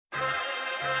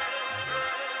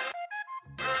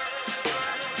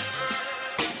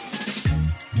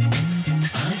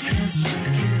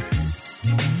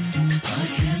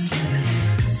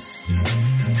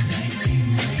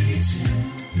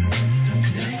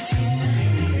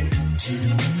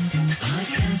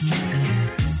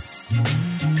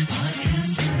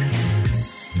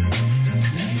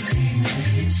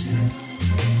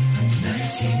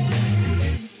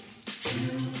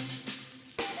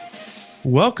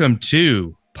Welcome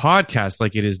to Podcast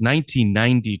Like It Is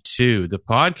 1992, the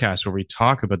podcast where we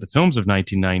talk about the films of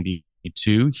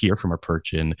 1992 here from our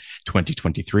perch in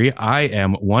 2023. I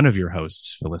am one of your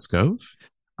hosts, Phyllis Gove.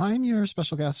 I'm your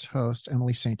special guest host,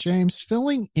 Emily St. James,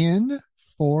 filling in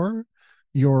for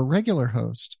your regular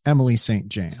host, Emily St.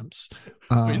 James.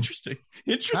 Interesting.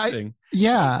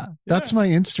 That's my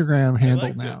Instagram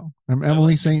handle now. I'm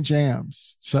Emily St.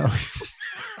 James. So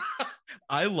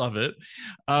I love it.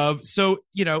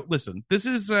 Listen, this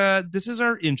is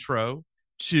our intro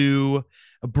to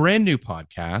a brand new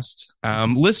podcast.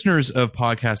 Listeners of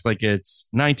podcasts like it's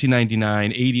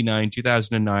 1999, 89,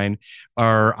 2009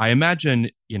 are, I imagine,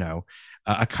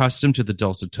 accustomed to the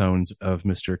dulcet tones of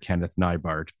Mr. Kenneth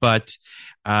Neibart, but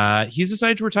he's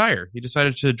decided to retire. He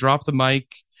decided to drop the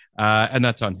mic, and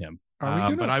that's on him.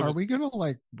 Are we gonna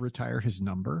like retire his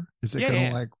number? Is it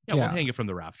we'll hang it from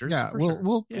the rafters? Yeah,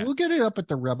 we'll get it up at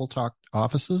the Rebel Talk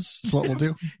offices. Is what we'll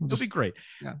do. It'll be great.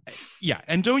 Yeah,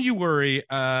 and don't you worry,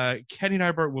 Kenny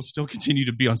Neibart will still continue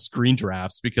to be on Screen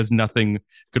Drafts because nothing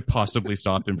could possibly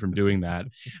stop him from doing that.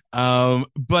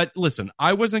 But listen,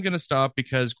 I wasn't going to stop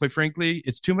because, quite frankly,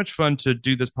 it's too much fun to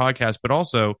do this podcast. But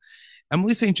also,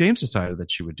 Emily St. James decided that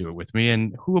she would do it with me,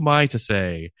 and who am I to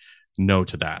say no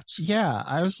to that? Yeah,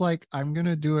 I was like, I'm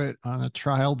gonna do it on a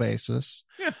trial basis.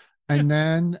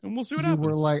 And we'll see what happens.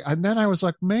 Were like, and then I was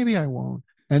like, maybe I won't.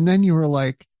 And then you were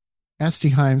like, Esty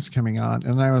Himes coming on,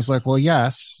 and I was like, well,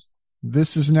 yes,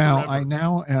 this is now.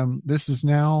 This is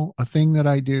now a thing that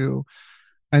I do.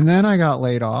 And then I got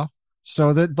laid off,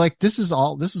 so that this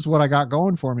is what I got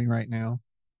going for me right now.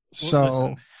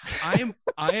 Well, listen,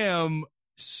 I am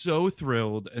so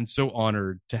thrilled and so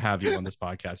honored to have you on this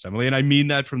podcast, Emily, and I mean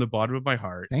that from the bottom of my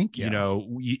heart. Thank you.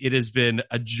 It has been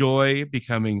a joy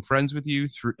becoming friends with you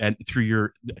through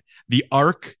the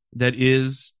arc that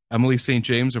is Emily St.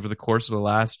 James over the course of the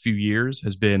last few years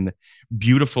has been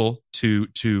beautiful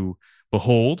to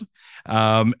behold,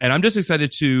 and I'm just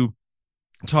excited to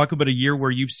talk about a year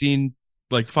where you've seen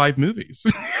like 5 movies.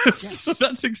 Yes. So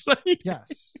that's exciting.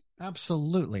 Yes,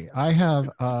 absolutely. I have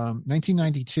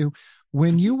 1992.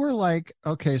 When you were like,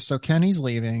 okay, so Kenny's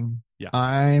leaving,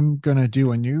 I'm going to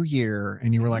do a new year.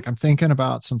 And you were like, I'm thinking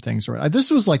about some things.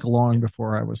 This was like long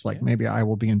before I was like, maybe I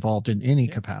will be involved in any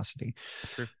capacity.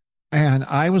 Sure. And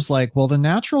I was like, well, the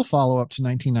natural follow-up to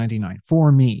 1999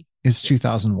 for me is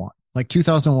 2001. Like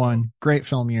 2001, great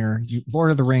film year.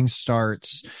 Lord of the Rings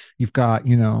starts. You've got, I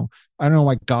don't know,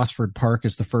 like Gosford Park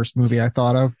is the first movie I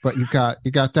thought of, but you got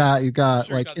that. You got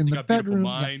in the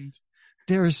bedroom.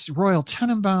 There's Royal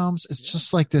Tenenbaums. It's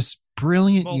just like this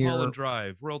brilliant year. Mulholland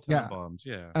Drive, Royal Tenenbaums,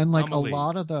 And like Amelie. A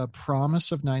lot of the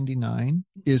promise of 99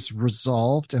 is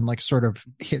resolved and like sort of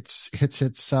hits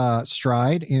its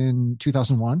stride in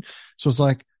 2001. So it's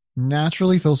like,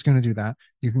 naturally, Phil's going to do that.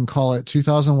 You can call it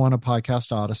 2001 A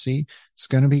Podcast Odyssey. It's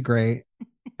going to be great.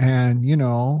 And,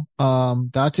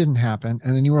 that didn't happen.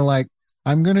 And then you were like,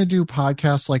 I'm going to do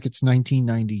podcasts like it's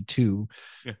 1992.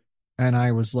 Yeah. And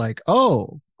I was like,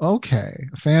 oh, okay.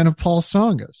 A fan of Paul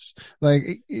Tsongas. Like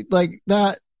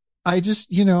that. I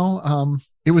just,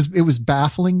 it was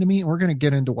baffling to me. And we're going to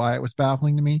get into why it was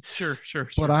baffling to me. Sure.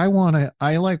 But I want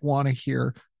to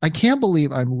hear, I can't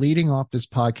believe I'm leading off this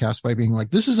podcast by being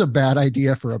like, this is a bad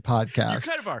idea for a podcast. You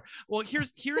kind of are. Well,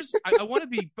 here's, I want to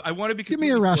be, give me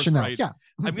a rationale. Right. Yeah.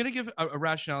 I'm going to give a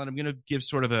rationale, and I'm going to give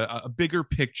sort of a bigger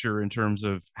picture in terms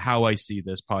of how I see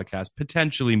this podcast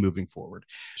potentially moving forward.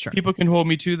 Sure. People can hold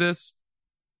me to this.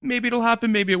 Maybe it'll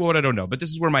happen. Maybe it won't. I don't know. But this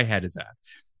is where my head is at.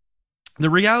 The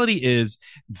reality is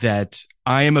that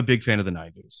I am a big fan of the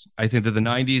 90s. I think that the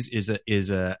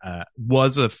 90s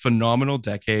was a phenomenal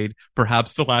decade.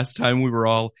 Perhaps the last time we were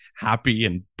all happy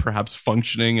and perhaps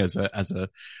functioning as a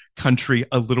country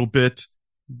a little bit.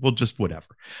 Well, just whatever.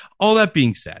 All that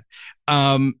being said,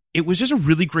 it was just a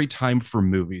really great time for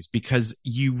movies because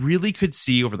you really could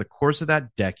see over the course of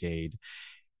that decade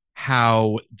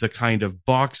how the kind of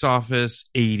box office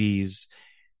 80s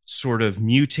sort of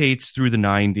mutates through the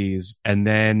 90s, and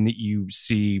then you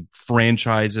see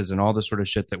franchises and all the sort of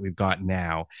shit that we've got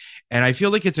now. And I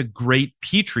feel like it's a great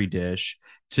petri dish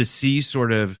to see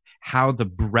sort of how the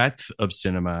breadth of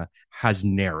cinema has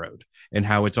narrowed and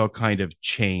how it's all kind of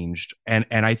changed. And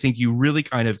I think you really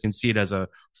kind of can see it as a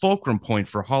fulcrum point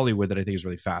for Hollywood that I think is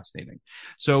really fascinating.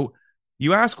 So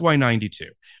you ask why 92?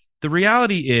 The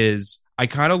reality is, I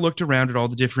kind of looked around at all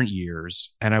the different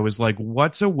years and I was like,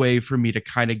 what's a way for me to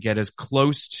kind of get as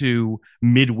close to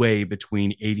midway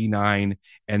between 89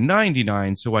 and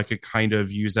 99 so I could kind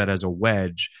of use that as a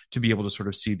wedge to be able to sort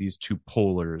of see these two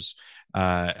polars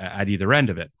at either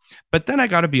end of it. But then I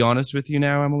got to be honest with you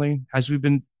now, Emily, as we've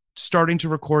been starting to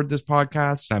record this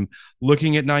podcast and I'm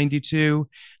looking at 92,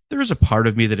 there's a part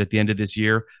of me that at the end of this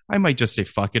year, I might just say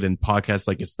fuck it and podcast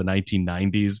like it's the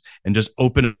 1990s and just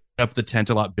open up the tent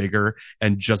a lot bigger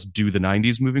and just do the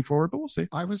 90s moving forward, but we'll see.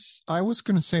 I was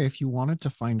going to say, if you wanted to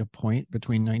find a point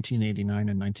between 1989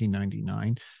 and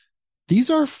 1999, these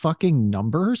are fucking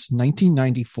numbers.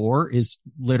 1994 is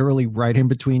literally right in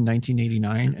between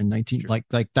 1989 and 19 like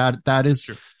that. That is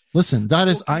true. Listen, that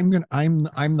is I'm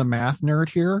the math nerd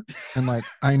here, and like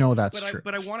I know that's but true.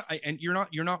 But I want to, and you're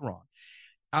not wrong.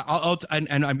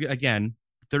 And I'm again,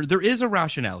 there is a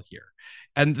rationale here,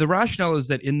 and the rationale is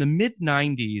that in the mid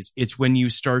 90s, it's when you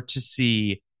start to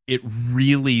see it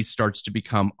really starts to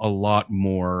become a lot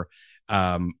more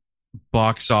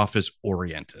box office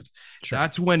oriented. Sure.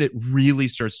 That's when it really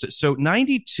starts to. So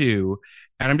 92,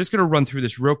 and I'm just going to run through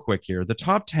this real quick here. The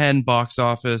top 10 box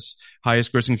office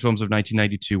highest grossing films of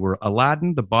 1992 were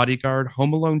Aladdin, The Bodyguard,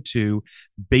 Home Alone 2,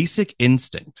 Basic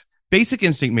Instinct. Basic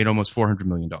Instinct made almost $400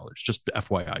 million. Just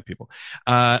FYI, people.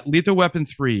 Lethal Weapon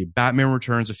 3, Batman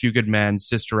Returns, A Few Good Men,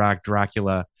 Sister Act,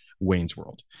 Dracula, Wayne's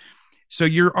World. So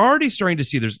you're already starting to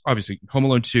see there's obviously Home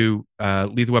Alone 2,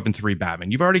 Lethal Weapon 3, Batman.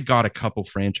 You've already got a couple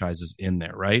franchises in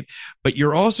there, right? But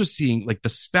you're also seeing like the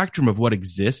spectrum of what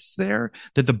exists there,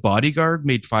 that The Bodyguard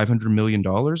made $500 million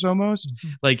almost. Mm-hmm.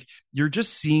 Like you're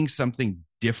just seeing something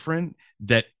different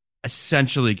that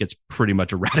essentially gets pretty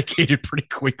much eradicated pretty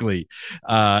quickly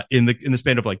in the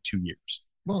span of like 2 years.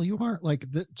 Well, you aren't like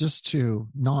just to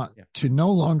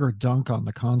no longer dunk on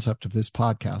the concept of this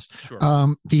podcast.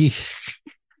 Sure.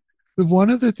 One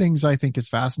of the things I think is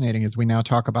fascinating is we now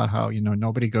talk about how,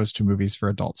 nobody goes to movies for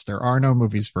adults. There are no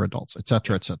movies for adults, et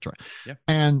cetera, et cetera. Yeah.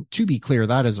 And to be clear,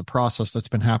 that is a process that's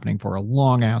been happening for a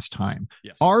long ass time,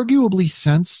 yes. Arguably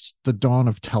since the dawn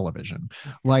of television.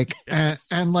 Like, yes.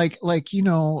 and like,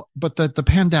 but the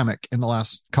pandemic in the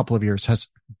last couple of years has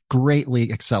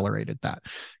greatly accelerated that.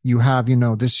 You have,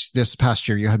 this past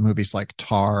year, you had movies like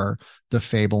Tar, The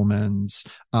Fabelmans,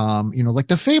 like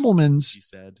The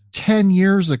Fabelmans 10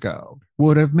 years ago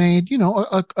would have made,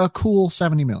 a cool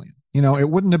 70 million. It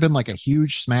wouldn't have been like a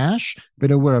huge smash,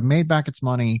 but it would have made back its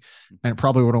money and it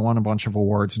probably would have won a bunch of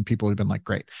awards and people would have been like,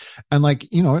 great. And like,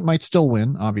 it might still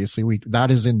win. Obviously that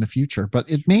is in the future, but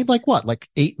it made like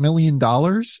 $8 million.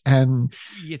 And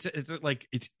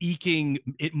it's eking,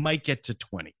 it might get to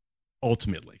 20.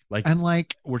 Ultimately,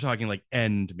 we're talking like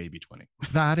end maybe 20.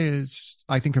 That is,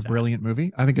 I think, a brilliant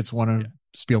movie. I think it's one of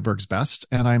Spielberg's best.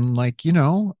 And I'm like,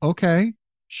 okay,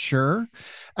 sure.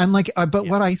 And like, but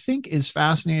what I think is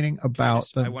fascinating about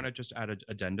I want to just add an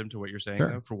addendum to what you're saying,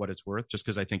 though, for what it's worth, just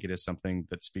because I think it is something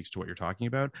that speaks to what you're talking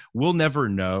about. We'll never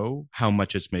know how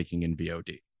much it's making in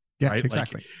VOD. Yeah, right?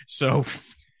 Exactly. So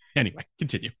anyway,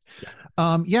 continue.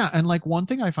 And like one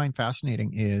thing I find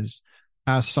fascinating is,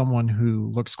 as someone who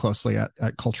looks closely at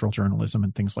cultural journalism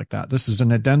and things like that, this is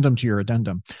an addendum to your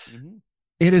addendum. Mm-hmm.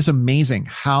 It is amazing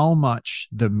how much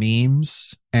the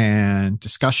memes and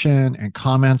discussion and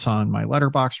comments on my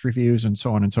Letterboxd reviews and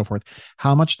so on and so forth,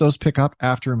 how much those pick up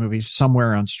after a movie's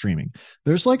somewhere on streaming.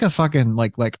 There's like a fucking,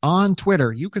 like on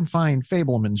Twitter, you can find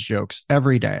Fabelman's jokes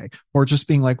every day, or just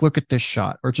being like, look at this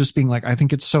shot, or just being like, I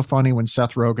think it's so funny when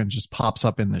Seth Rogen just pops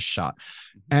up in this shot.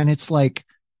 Mm-hmm. And it's like,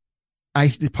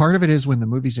 part of it is when the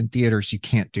movie's in theaters, you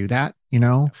can't do that,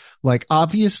 like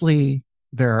obviously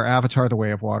there are Avatar, The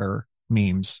Way of Water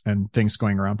memes and things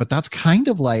going around, but that's kind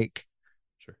of like,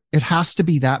 it has to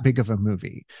be that big of a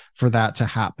movie for that to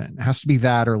happen. It has to be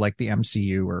that, or like the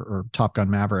MCU or Top Gun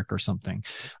Maverick or something.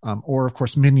 Or of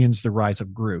course, Minions, The Rise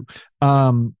of Gru.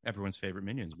 Everyone's favorite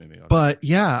Minions movie. Obviously. But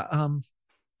yeah,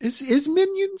 is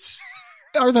Minions,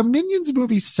 are the Minions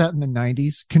movies set in the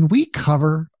 90s? Can we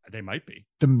cover They might be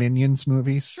the Minions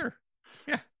movies? Sure.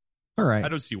 Yeah. All right. I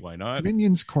don't see why not.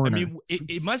 Minions Corner. I mean,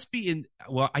 it must be in,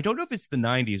 well, I don't know if it's the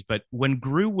 90s, but when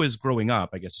Gru was growing up,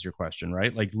 I guess is your question,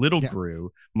 right? Like little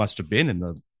Gru must have been in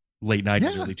the late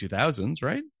 90s, early 2000s,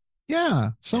 right? Yeah.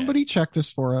 Somebody check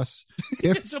this for us.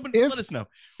 If let us know.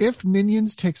 If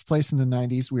Minions takes place in the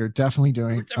 90s, we are definitely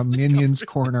doing a Minions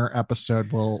Corner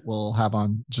episode. We'll have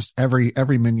on just every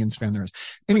Minions fan there is.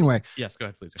 Anyway. Yes, go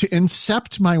ahead, please. To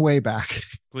incept my way back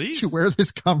please. To where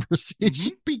this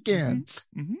conversation began.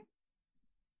 Mm-hmm.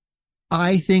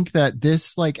 I think that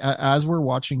this, like, as we're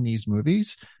watching these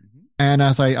movies, and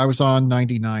as I was on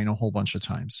 99 a whole bunch of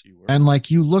times, and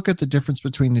like you look at the difference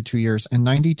between the 2 years, and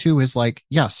 92 is like,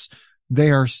 yes,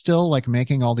 they are still like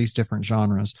making all these different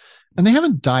genres, and they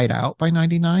haven't died out by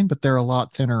 99, but they're a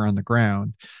lot thinner on the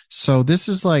ground. So this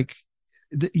is like,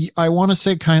 I want to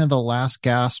say kind of the last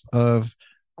gasp of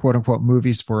quote unquote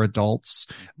movies for adults.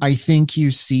 I think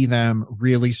you see them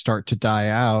really start to die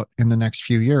out in the next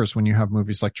few years when you have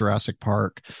movies like Jurassic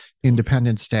Park,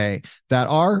 Independence Day, that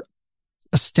are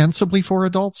ostensibly for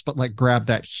adults, but like grab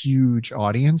that huge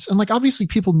audience. And like, obviously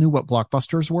people knew what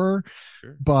blockbusters were,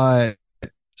 Sure. but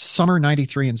summer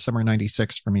 93 and summer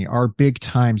 96 for me are big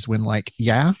times when like,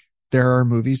 yeah, there are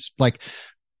movies like,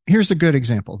 here's a good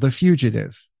example. The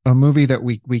Fugitive, a movie that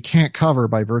we can't cover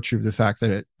by virtue of the fact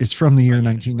that it is from the year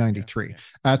 1993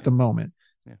 at the moment,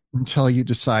 until you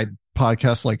decide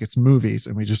podcasts like it's movies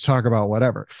and we just talk about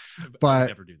whatever. But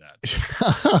never do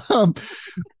that.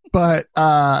 But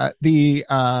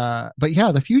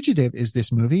yeah, The Fugitive is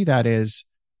this movie that is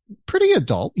pretty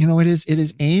adult. You know, it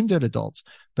is aimed at adults,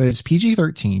 but it's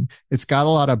PG-13. It's got a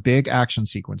lot of big action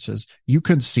sequences. You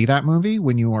could see that movie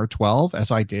when you are 12,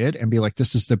 as I did, and be like,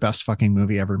 this is the best fucking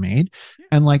movie ever made.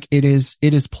 And like, it is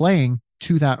playing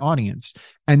to that audience.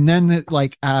 And then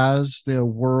like, as the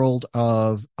world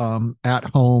of at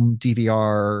home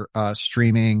DVR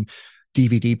streaming,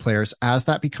 DVD players, as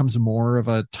that becomes more of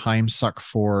a time suck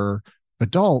for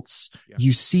adults,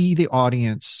 you see the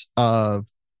audience of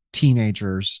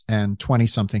teenagers and 20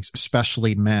 somethings,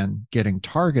 especially men, getting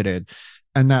targeted.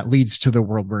 And that leads to the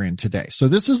world we're in today. So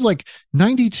this is like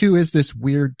 92 is this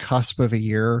weird cusp of a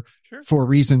year for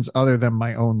reasons other than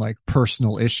my own like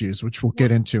personal issues, which we'll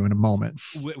get into in a moment.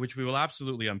 Which we will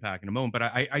absolutely unpack in a moment. But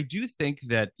I do think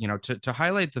that, you know, to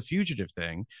highlight the Fugitive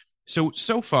thing.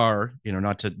 So far, you know,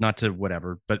 not to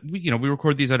whatever, but we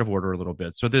record these out of order a little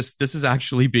bit. So this is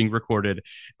actually being recorded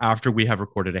after we have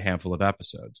recorded a handful of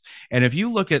episodes. And if you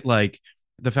look at like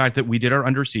the fact that we did our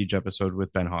Under Siege episode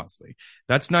with Ben Hosley,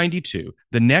 that's 92.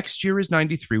 The next year is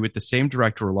 93 with the same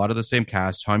director, a lot of the same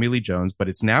cast, Tommy Lee Jones, but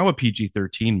it's now a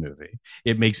PG-13 movie.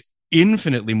 It makes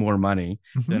infinitely more money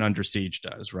than Under Siege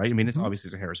does, right? I mean, it's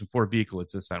obviously a Harrison Ford vehicle,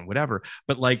 it's this and whatever,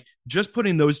 but like just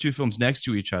putting those two films next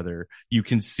to each other, you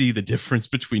can see the difference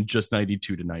between just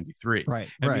 92 to 93. Right.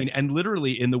 I mean, and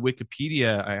literally in the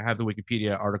Wikipedia, I have the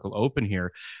Wikipedia article open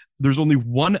here. There's only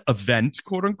one event,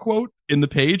 quote unquote, in the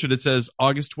page, and it says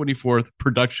August 24th,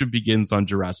 production begins on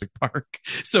Jurassic Park.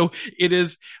 So it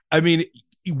is, I mean,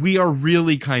 we are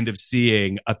really kind of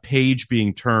seeing a page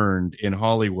being turned in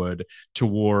Hollywood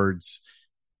towards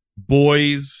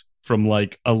boys from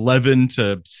like 11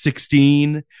 to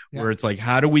 16, where it's like,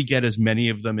 how do we get as many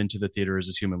of them into the theaters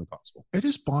as humanly possible? It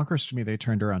is bonkers to me they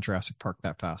turned around Jurassic Park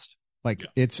that fast. Like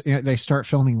they start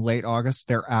filming late August.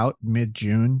 They're out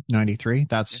mid-June 93.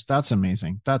 That's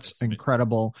amazing. That's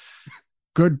incredible.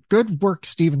 Good work,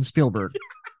 Steven Spielberg.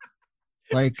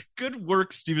 Like, good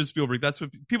work, Steven Spielberg. That's what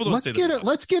people don't say.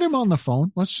 Let's get him on the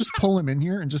phone. Let's just pull him in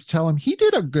here and just tell him he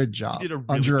did a good job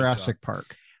on Jurassic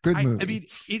Park. Good movie. I mean,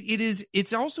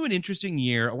 it's also an interesting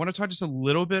year. I want to talk just a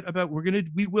little bit about,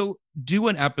 we will do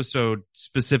an episode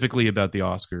specifically about the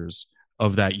Oscars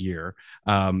of that year.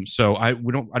 So I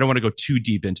don't want to go too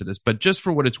deep into this, but just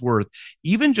for what it's worth,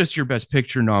 even just your Best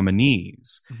Picture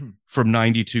nominees from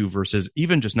 92 versus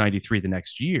even just 93 the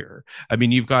next year. I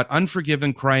mean, you've got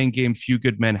Unforgiven, Crying Game, Few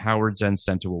Good Men, Howard's End,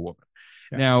 Scent of a Woman.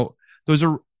 Yeah. Now, those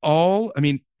are all, I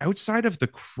mean, outside of the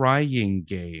Crying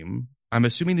Game, I'm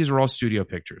assuming these are all studio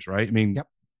pictures, right? I mean,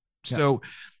 so,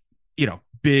 you know,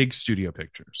 big studio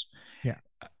pictures. Yeah.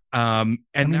 And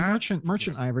I mean,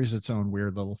 Merchant Ivory is its own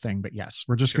weird little thing, but yes,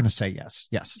 we're just going to say yes.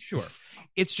 Sure.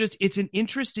 It's an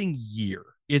interesting year.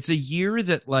 It's a year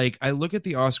that, like, I look at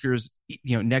the Oscars,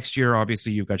 you know, next year,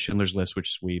 obviously you've got Schindler's List,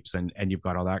 which sweeps, and you've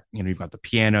got all that, you know, you've got The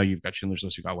Piano, you've got Schindler's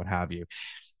List, you've got what have you.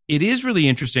 It is really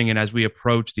interesting. And as we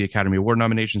approach the Academy Award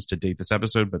nominations to date this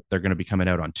episode, but they're going to be coming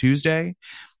out on Tuesday.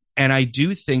 And I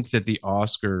do think that the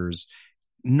Oscars,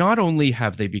 not only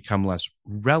have they become less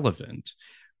relevant,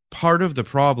 part of the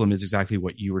problem is exactly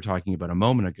what you were talking about a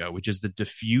moment ago, which is the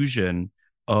diffusion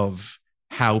of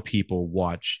how people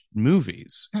watch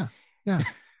movies. Yeah.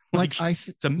 Like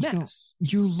it's a mess.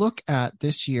 You look at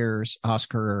this year's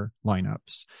Oscar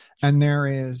lineups, and there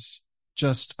is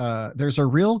just there's a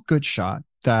real good shot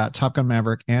that Top Gun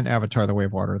Maverick and Avatar: The Way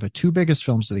of Water, the two biggest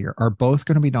films of the year, are both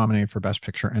going to be nominated for Best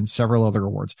Picture and several other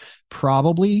awards.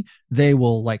 Probably they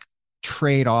will like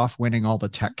trade off winning all the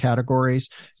tech categories.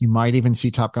 You might even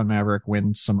see Top Gun Maverick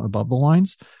win some above the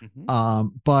lines.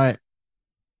 But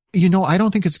you know, I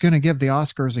don't think it's going to give the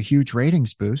Oscars a huge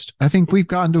ratings boost. I think we've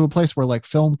gotten to a place where like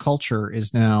film culture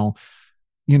is now,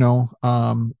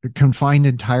 confined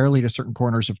entirely to certain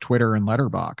corners of Twitter and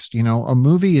Letterboxd.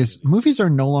 Movies are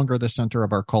no longer the center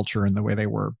of our culture in the way they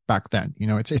were back then.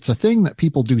 It's a thing that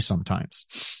people do sometimes.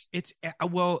 It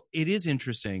is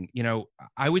interesting.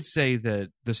 I would say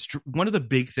that one of the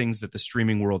big things that the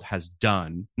streaming world has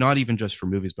done, not even just for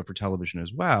movies but for television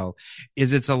as well,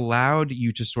 is it's allowed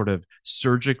you to sort of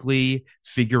surgically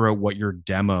figure out what your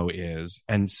demo is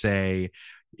and say,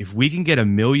 if we can get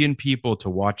 1 million people to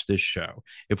watch this show,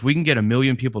 if we can get 1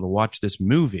 million people to watch this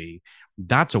movie,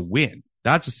 that's a win.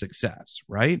 That's a success,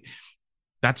 right?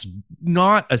 That's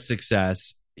not a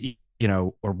success,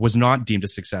 or was not deemed a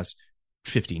success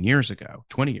 15 years ago,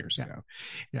 20 years ago.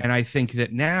 Yeah. And I think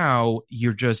that now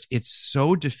it's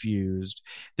so diffused.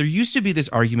 There used to be this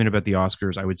argument about the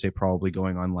Oscars, I would say probably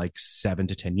going on like 7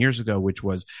 to 10 years ago, which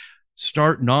was,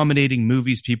 start nominating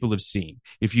movies people have seen.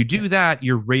 If you do that,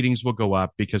 your ratings will go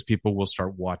up because people will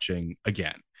start watching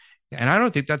again. Yeah. And I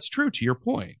don't think that's true, to your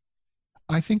point.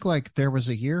 I think like there was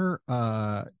a year,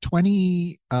 the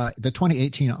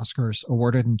 2018 Oscars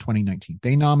awarded in 2019.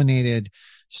 They nominated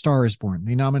Star is Born.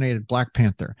 They nominated Black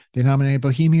Panther. They nominated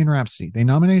Bohemian Rhapsody. They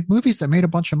nominated movies that made a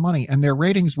bunch of money and their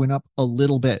ratings went up a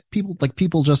little bit.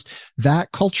 People just,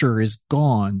 that culture is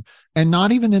gone. And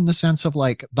not even in the sense of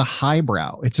like the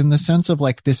highbrow. It's in the sense of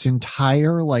like this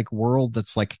entire like world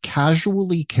that's like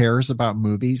casually cares about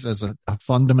movies as a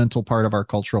fundamental part of our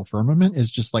cultural firmament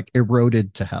is just like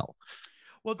eroded to hell.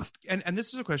 Well, and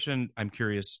this is a question I'm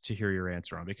curious to hear your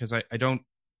answer on, because I don't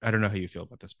know how you feel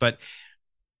about this, but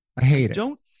I hate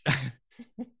it.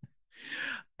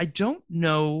 I don't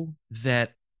know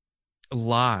that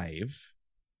live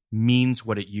means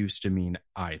what it used to mean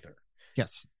either.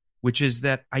 Yes. Which is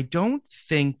that I don't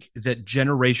think that,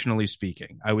 generationally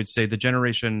speaking, I would say the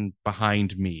generation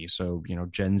behind me, so,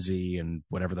 Gen Z and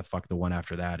whatever the fuck the one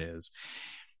after that is,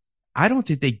 I don't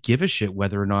think they give a shit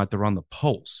whether or not they're on the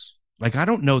pulse. Like, I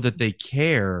don't know that they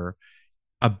care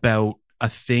about a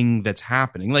thing that's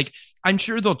happening. Like, I'm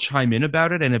sure they'll chime in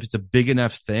about it. And if it's a big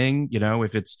enough thing,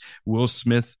 if it's Will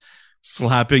Smith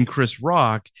slapping Chris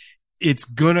Rock, it's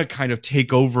going to kind of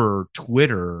take over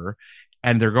Twitter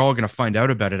and they're all going to find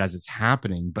out about it as it's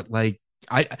happening. But like,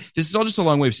 this is all just a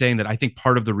long way of saying that I think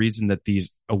part of the reason that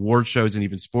these award shows and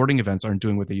even sporting events aren't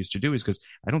doing what they used to do is because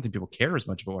I don't think people care as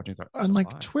much about watching. And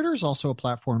like, Twitter is also a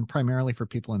platform primarily for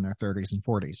people in their 30s and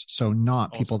 40s. So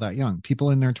not people that young,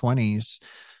 people in their 20s.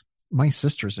 My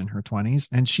sister's in her 20s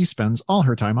and she spends all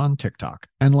her time on TikTok.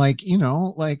 And like,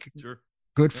 sure.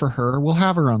 Good for her. We'll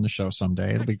have her on the show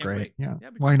someday. It'll be great. Yeah.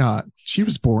 Why not? She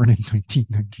was born in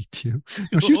 1992.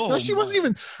 She wasn't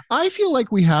even, I feel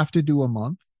like we have to do a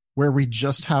month where we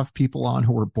just have people on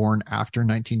who were born after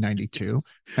 1992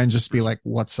 and just be like,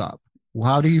 what's up?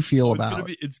 How do you feel about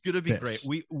it? It's going to be great.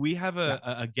 We have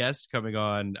a guest coming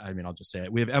on. I mean, I'll just say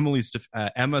it. We have Emma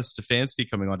Stefanski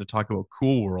coming on to talk about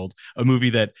Cool World, a movie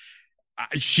that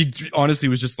she honestly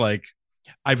was just like,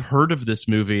 I've heard of this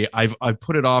movie. I've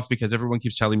put it off because everyone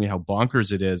keeps telling me how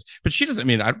bonkers it is. But she doesn't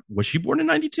was she born in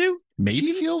 92? Maybe.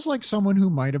 She feels like someone who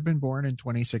might have been born in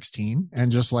 2016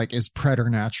 and just like is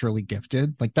preternaturally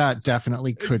gifted. Like that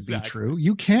definitely could be true.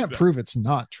 You can't prove it's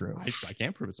not true. I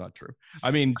can't prove it's not true.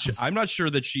 I mean, I'm not sure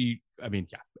that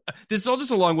this is all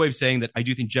just a long way of saying that I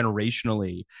do think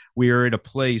generationally we are at a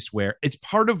place where it's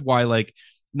part of why like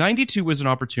 92 was an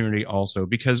opportunity also,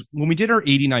 because when we did our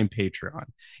 89 Patreon,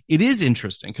 it is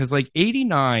interesting because like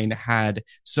 89 had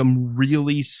some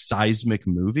really seismic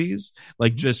movies,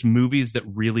 like just movies that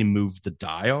really moved the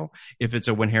dial. If it's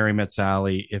a When Harry Met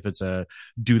Sally, if it's a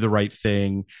Do the Right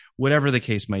Thing, whatever the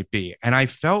case might be. And I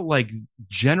felt like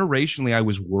generationally, I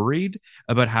was worried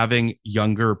about having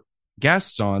younger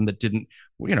guests on that didn't,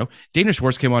 Dana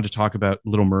Schwartz came on to talk about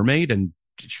Little Mermaid, and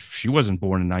she wasn't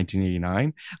born in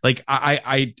 1989. Like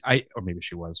I or maybe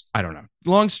she was. I don't know.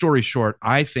 Long story short,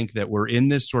 I think that we're in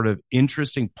this sort of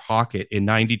interesting pocket in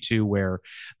 92 where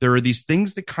there are these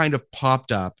things that kind of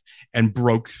popped up and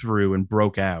broke through and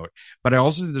broke out. But I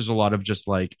also think there's a lot of just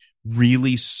like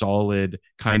really solid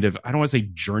kind of, I don't want to say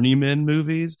journeyman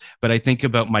movies, but I think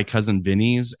about My Cousin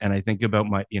Vinny's and I think about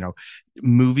my,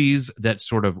 movies that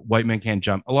sort of White Man Can't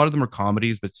Jump. A lot of them are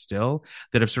comedies, but still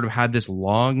that have sort of had this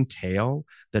long tail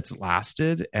that's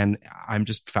lasted. And I'm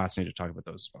just fascinated to talk about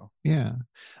those as well. Yeah.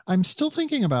 I'm still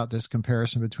thinking about this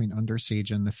comparison between Under Siege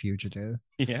and The Fugitive.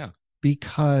 Yeah.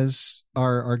 Because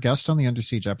our guest on the Under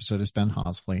Siege episode is Ben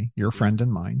Hosley, your friend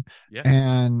and mine. Yeah.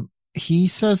 And he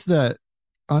says that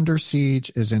Under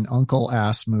Siege is an uncle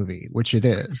ass movie, which it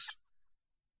is.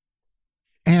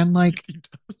 And like,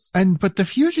 but the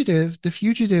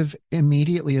fugitive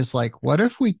immediately is like, what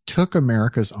if we took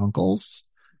America's uncles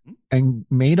and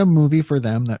made a movie for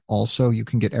them that also you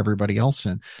can get everybody else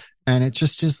in. And it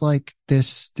just is like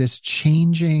this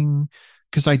changing,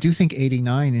 because I do think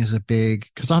 89 is a big,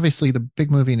 because obviously the big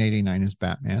movie in 89 is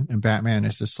Batman, and Batman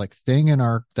is this like thing in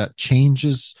our that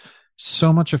changes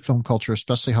so much of film culture,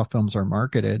 especially how films are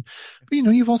marketed. But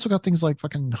you've also got things like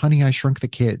fucking Honey, I Shrunk the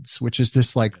Kids, which is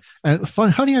this like fun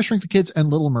Honey, I Shrunk the Kids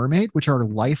and Little Mermaid, which are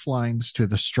lifelines to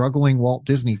the struggling Walt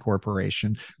Disney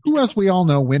Corporation, who, as we all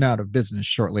know, went out of business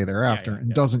shortly thereafter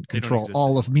and doesn't control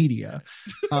all of media.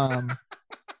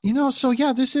 So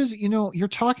yeah, this is, you're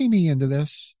talking me into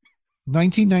this.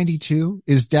 1992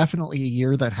 is definitely a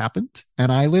year that happened,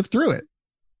 and I lived through it.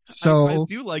 So I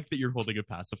do like that you're holding a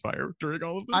pacifier during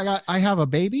all of this. I have a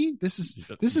baby. This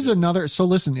is another. So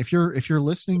listen, if you're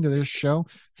listening to this show,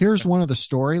 here's one of the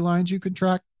storylines you can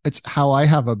track. It's how I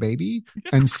have a baby,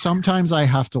 and sometimes I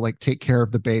have to like take care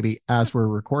of the baby as we're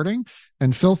recording.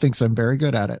 And Phil thinks I'm very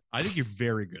good at it. I think you're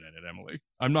very good at it, Emily.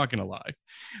 I'm not going to lie.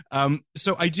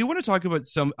 So I do want to talk about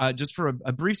some, just for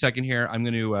a brief second here. I'm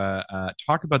going to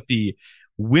talk about the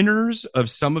winners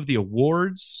of some of the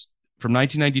awards from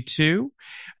 1992.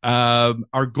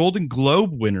 Our Golden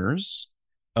Globe winners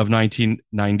of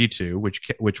 1992,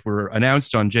 which were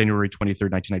announced on January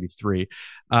 23rd, 1993.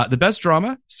 The best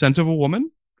drama, Scent of a Woman.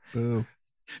 Boo.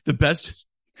 The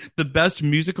best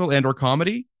musical and or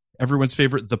comedy, everyone's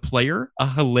favorite, The Player, a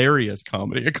hilarious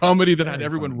comedy, a comedy that had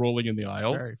everyone rolling in the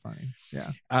aisles. Very funny.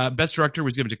 Yeah. Best director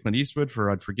was given to Clint Eastwood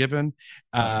for Unforgiven.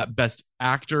 Best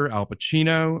actor, Al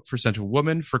Pacino for Scent of a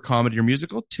Woman. For comedy or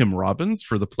musical, Tim Robbins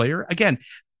for The Player. Again,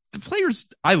 The Player's,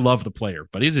 I love The Player,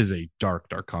 but it is a dark,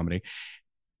 dark comedy.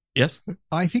 Yes.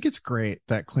 I think it's great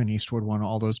that Clint Eastwood won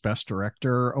all those Best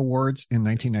Director awards in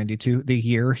 1992, the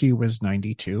year he was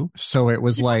 92. So it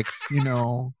was like,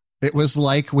 it was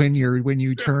like when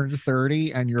you turn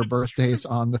 30 and your birthday's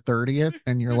on the 30th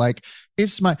and you're like,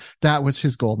 that was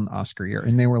his golden Oscar year.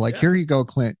 And they were like, here you go,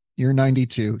 Clint, you're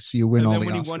 92. So you win all the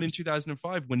Oscars. When he won in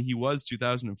 2005, when he was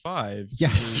 2005.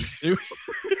 Yes.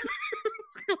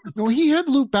 So he had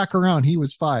looped back around. He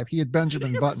was 5. He had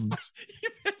Benjamin Buttons.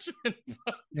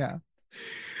 Yeah.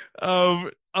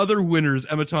 Other winners: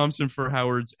 Emma Thompson for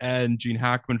Howard's End, Gene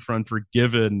Hackman for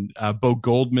Unforgiven, Bo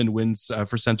Goldman wins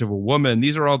for Scent of a Woman.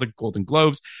 These are all the Golden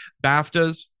Globes.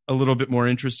 BAFTAs, a little bit more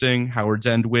interesting. Howard's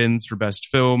End wins for Best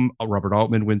Film. Robert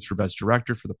Altman wins for Best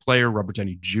Director for The Player. Robert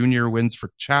Downey Jr. wins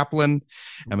for Chaplin.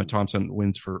 Emma Thompson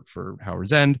wins for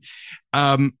Howard's End.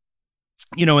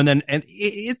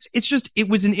 It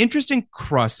was an interesting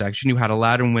cross section. You had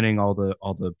Aladdin winning all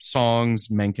the songs,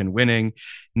 Menken winning,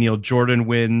 Neil Jordan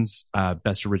wins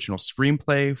Best Original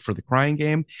Screenplay for The Crying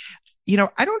Game.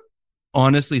 I don't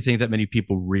honestly think that many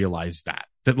people realize that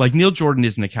like Neil Jordan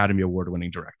is an Academy Award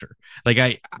winning director.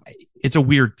 Like it's a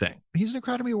weird thing. He's an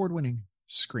Academy Award winning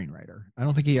screenwriter. I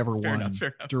don't think he ever won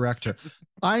director.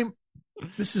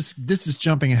 This is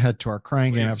jumping ahead to our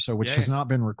Crying Game episode, which has not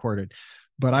been recorded.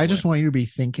 But I just want you to be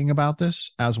thinking about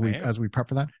this as we prep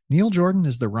for that. Neil Jordan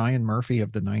is the Ryan Murphy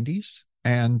of the 90s.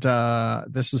 And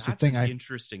this is the thing I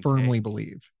firmly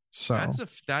believe. So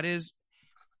that is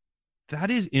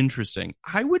interesting.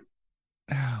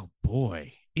 Oh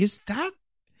boy, is that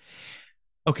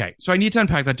okay? So I need to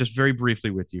unpack that just very briefly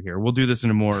with you here. We'll do this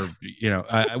in a more,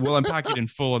 we'll unpack it in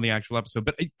full in the actual episode.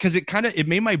 But because it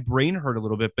made my brain hurt a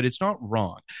little bit, but it's not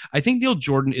wrong. I think Neil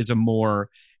Jordan is a more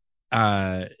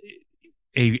a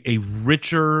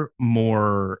richer,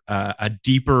 more a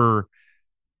deeper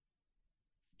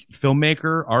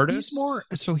filmmaker, artist.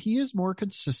 He is more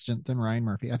consistent than Ryan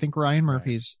Murphy. I think Ryan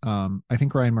Murphy's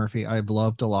I've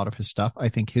loved a lot of his stuff. I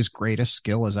think his greatest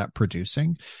skill is at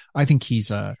producing. I think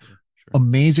he's a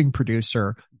amazing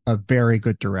producer, a very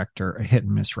good director, a hit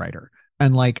and miss writer.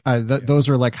 And like those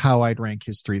are like how I'd rank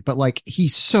his 3. But like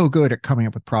he's so good at coming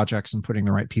up with projects and putting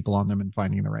the right people on them and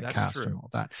finding the right cast and all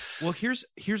that. Well, here's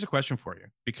a question for you,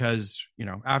 because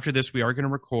after this we are going to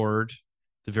record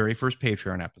the very first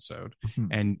Patreon episode,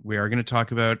 and we are going to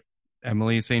talk about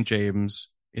Emily St. James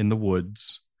in the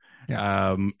Woods,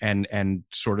 and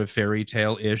sort of fairy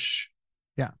tale ish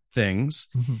things.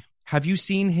 Have you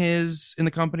seen his In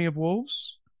the Company of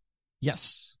Wolves?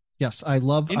 Yes, I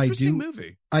do.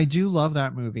 Movie. I do love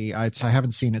that movie. I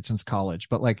haven't seen it since college,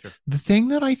 but like the thing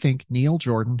that I think Neil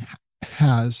Jordan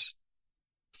has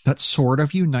that sort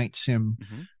of unites him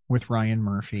with Ryan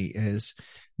Murphy is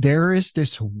there is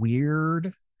this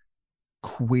weird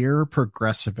queer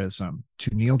progressivism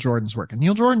to Neil Jordan's work. And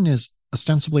Neil Jordan is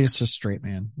ostensibly a cis straight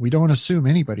man. We don't assume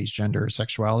anybody's gender or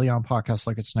sexuality on podcasts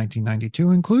like it's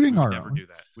 1992, including our own. Do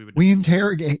that. We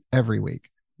interrogate every week.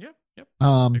 Yep.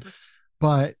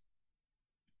 But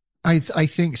I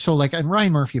think so. Like, and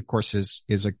Ryan Murphy, of course,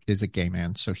 is a gay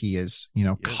man, so he is,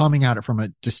 Yes. coming at it from a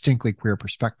distinctly queer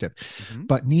perspective. Hmm.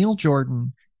 But Neil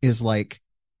Jordan is like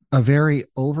a very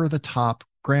over the top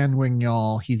grand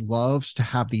guignol. He loves to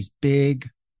have these big,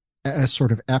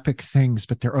 sort of epic things,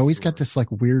 but they're always got Sure. this like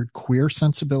weird queer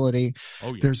sensibility.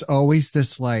 Oh yeah. There's always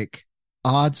this like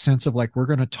odd sense of like we're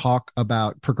going to talk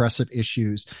about progressive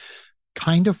issues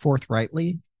kind of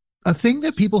forthrightly. A thing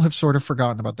that people have sort of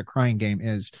forgotten about the Crying Game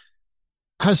is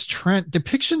as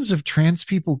depictions of trans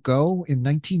people go in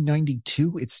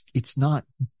 1992, it's not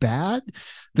bad.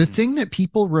 The Hmm. thing that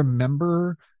people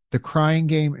remember the Crying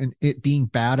Game and it being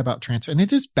bad about trans, and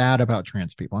it is bad about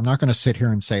trans people. I'm not going to sit here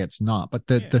and say it's not, but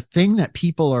the Yeah. the thing that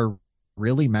people are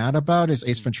really mad about is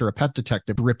Ace Hmm. Ventura: Pet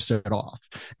Detective rips it off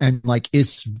and like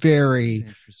is very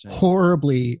Interesting.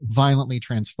 horribly violently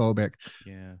transphobic.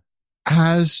 Yeah.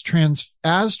 As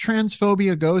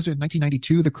transphobia goes in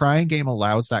 1992, the Crying Game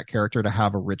allows that character to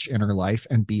have a rich inner life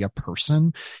and be a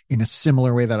person in a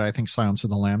similar way that I think Silence of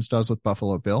the Lambs does with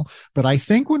Buffalo Bill. But I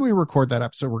think when we record that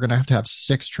episode, we're going to have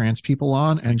 6 trans people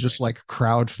on and just Great. like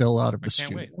crowd fill out of I the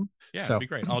can't wait. studio. Yeah, it'd So be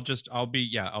great.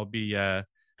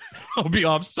 I'll be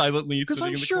off silently because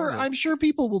sitting in the corner. I'm sure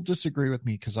people will disagree with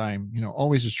me because I'm,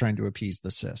 always just trying to appease the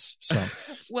cis. So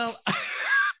Well,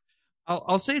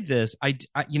 I'll say this.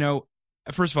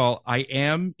 First of all, I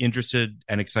am interested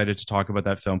and excited to talk about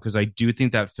that film because I do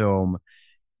think that film.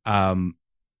 Um,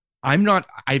 I've not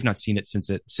seen it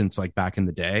since like back in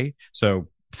the day. So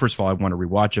first of all, I want to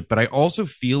rewatch it, but I also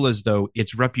feel as though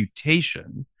its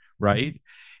reputation, right,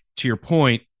 to your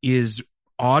point, is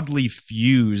oddly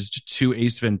fused to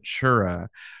Ace Ventura,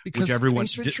 which because everyone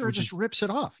Ace Ventura which just is rips it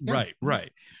off. Yeah.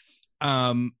 right.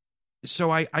 Um,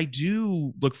 so I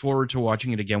do look forward to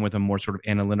watching it again with a more sort of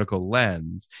analytical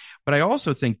lens. But I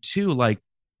also think too, like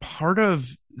part of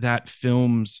that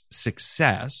film's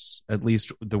success, at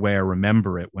least the way I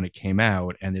remember it when it came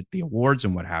out and at the awards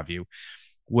and what have you,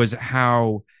 was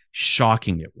how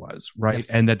shocking it was, right? Yes.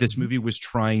 And that this Mhm. movie was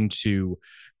trying to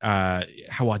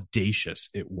how audacious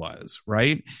it was,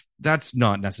 right? That's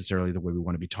not necessarily the way we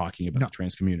want to be talking about No. the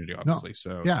trans community, obviously. No.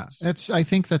 So Yeah, I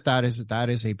think that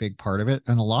is a big part of it,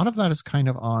 and a lot of that is kind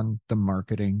of on the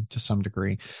marketing to some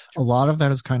degree. A lot of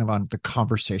that is kind of on the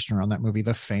conversation around that movie,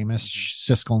 the famous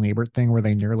Siskel and Ebert thing where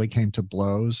they nearly came to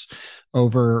blows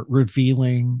over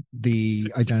revealing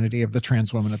the identity of the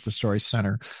trans woman at the story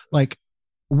center. Like,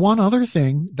 one other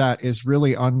thing that is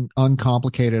really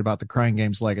uncomplicated about the Crying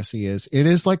Game's legacy is it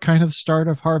is like kind of the start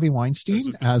of Harvey Weinstein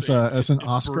as an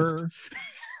Oscar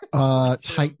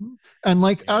titan, and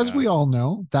like as we all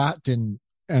know, that didn't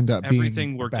end up being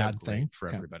everything a worked out bad great thing for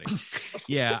Yeah. everybody.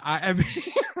 Yeah, I mean,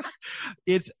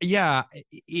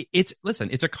 it's listen,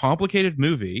 it's a complicated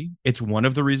movie. It's one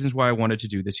of the reasons why I wanted to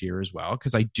do this year as well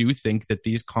because I do think that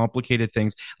these complicated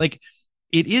things, like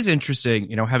it is interesting,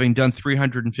 having done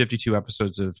 352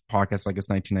 episodes of podcasts like it's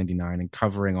 1999 and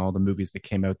covering all the movies that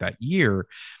came out that year.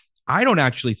 I don't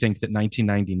actually think that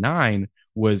 1999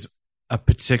 was a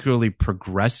particularly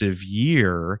progressive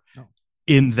year No.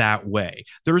 in that way.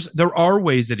 There are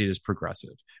ways that it is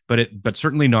progressive, but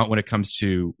certainly not when it comes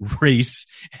to race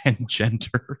and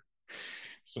gender.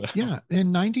 So Yeah,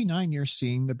 in 99 you're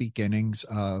seeing the beginnings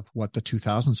of what the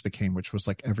 2000s became, which was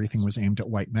like everything was aimed at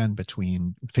white men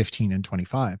between 15 and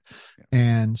 25. Yeah.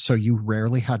 And so you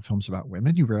rarely had films about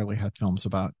women, you rarely had films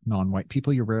about non-white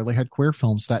people, you rarely had queer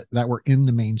films that were in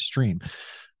the mainstream.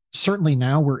 Certainly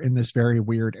now we're in this very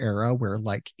weird era where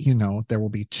like, there will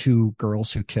be 2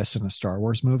 girls who kiss in a Star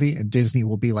Wars movie and Disney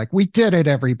will be like, we did it,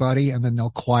 everybody. And then they'll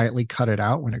quietly cut it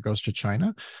out when it goes to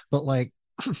China. But like,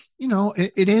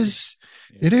 it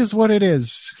is what it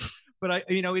is. But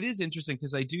it is interesting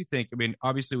because I do think,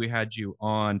 obviously we had you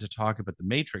on to talk about the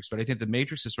Matrix, but I think the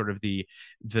Matrix is sort of the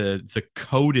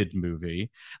coded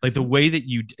movie, like the way that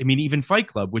even Fight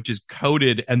Club, which is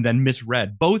coded and then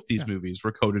misread. Both these movies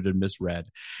were coded and misread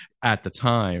at the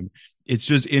time. It's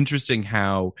just interesting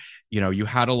how, you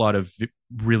had a lot of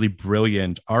really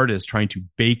brilliant artists trying to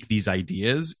bake these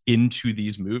ideas into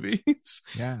these movies.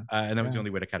 Yeah. And that was the only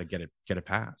way to kind of get it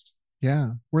past.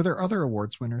 Yeah. Were there other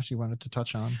awards winners you wanted to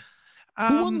touch on?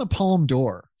 Who won the Palme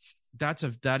d'Or? That's a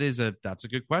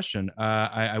good question.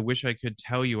 I wish I could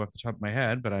tell you off the top of my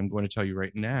head, but I'm going to tell you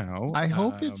right now. I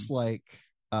hope it's like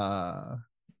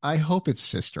I hope it's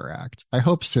Sister Act. I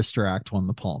hope Sister Act won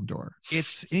the Palme d'Or.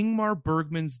 It's Ingmar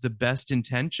Bergman's The Best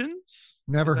Intentions.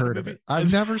 Never heard of it.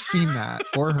 I've never seen that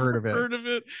or heard of it. Heard of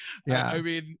it? Yeah.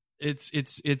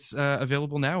 It's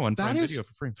available now on Prime Video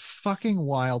for free. Fucking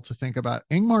wild to think about.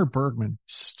 Ingmar Bergman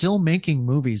still making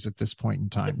movies at this point in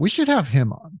time. We should have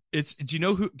him on. Do you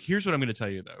know who? Here's what I'm going to tell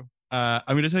you though. I'm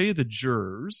going to tell you the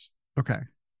jurors Okay.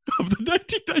 of the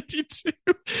 1992.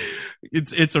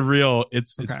 It's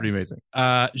Okay. pretty amazing.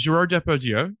 Gerard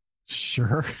Depardieu,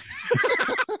 Sure.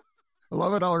 I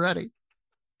love it already.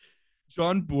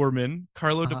 John Boorman,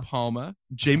 Carlo De Palma,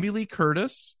 Jamie Lee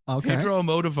Curtis, Okay. Pedro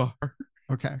Almodovar.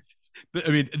 Okay.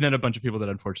 I mean, and then a bunch of people that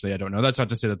unfortunately I don't know. That's not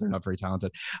to say that they're not very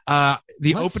talented.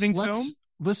 Opening film.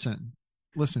 Listen.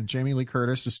 Jamie Lee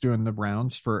Curtis is doing the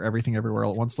rounds for Everything Everywhere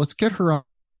All at Once. Let's get her on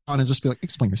and just be like,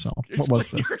 explain yourself. What was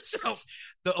this? Yourself.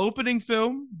 The opening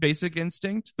film, Basic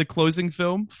Instinct. The closing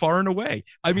film, Far and Away.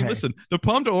 I mean, listen, the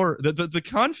Palme d'Or, the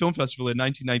Cannes Film Festival in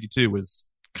 1992 was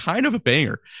kind of a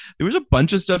banger. There was a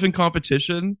bunch of stuff in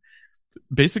competition.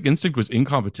 Basic Instinct was in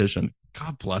competition.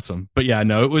 God bless him. But yeah,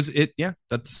 no, it was. It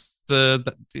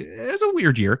was a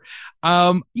weird year.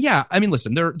 Yeah, I mean,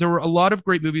 listen, there were a lot of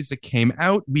great movies that came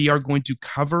out. We are going to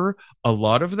cover a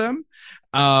lot of them.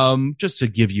 Just to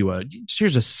give you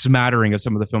here's a smattering of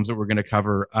some of the films that we're going to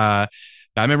cover.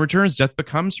 Batman Returns, Death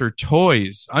Becomes Her,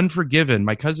 Toys, Unforgiven,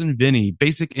 My Cousin Vinny,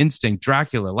 Basic Instinct,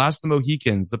 Dracula, Last of the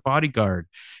Mohicans, The Bodyguard,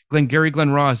 Glengarry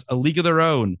Glen Ross, A League of Their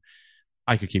Own.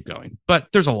 I could keep going, but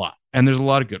there's a lot, and there's a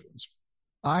lot of good ones.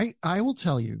 I will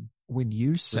tell you, when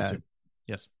you said,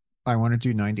 yes, I want to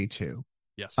do 92.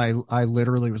 Yes. I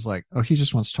literally was like, oh, he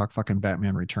just wants to talk fucking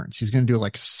Batman Returns. He's going to do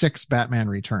like 6 Batman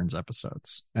Returns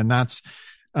episodes. And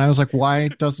I was like, why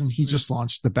doesn't he just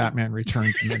launch the Batman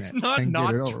Returns minute? It's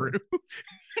not true.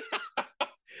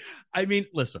 I mean,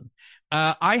 listen,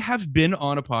 I have been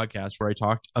on a podcast where I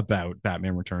talked about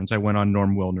Batman Returns. I went on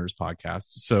Norm Wilner's podcast,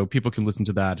 so people can listen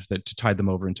to that to tide them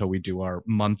over until we do our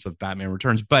month of Batman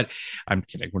Returns. But I'm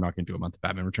kidding. We're not going to do a month of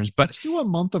Batman Returns. But let's do a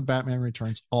month of Batman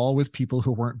Returns, all with people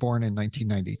who weren't born in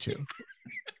 1992.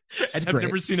 And have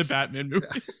never seen a Batman movie.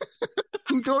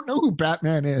 Who don't know who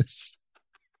Batman is.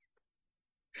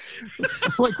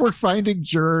 Like we're finding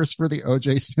jurors for the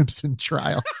O.J. Simpson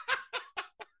trial.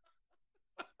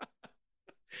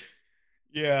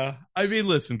 Yeah. I mean,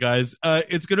 listen, guys,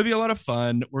 it's going to be a lot of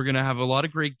fun. We're going to have a lot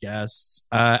of great guests.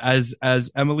 As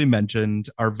Emily mentioned,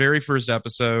 our very first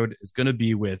episode is going to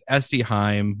be with Esty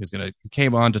Haim, who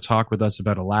came on to talk with us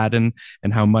about Aladdin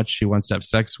and how much she wants to have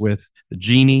sex with the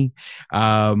genie.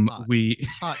 Hot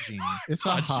genie. It's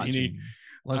a hot genie.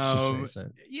 Let's just face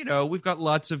it. We've got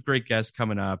lots of great guests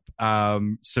coming up.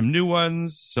 Some new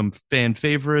ones, some fan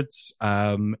favorites,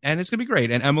 and it's going to be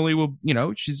great. And Emily will,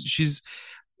 she's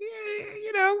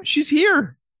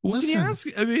here. What can you ask?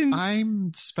 I mean,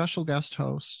 I'm special guest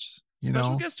host.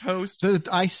 Guest host.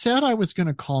 I said I was going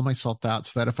to call myself that,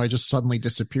 so that if I just suddenly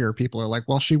disappear, people are like,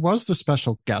 well, she was the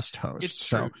special guest host. It's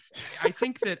true. I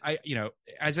think that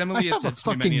as Emily has said to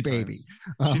me many times,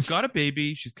 she's got a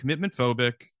baby. She's commitment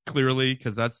phobic, clearly,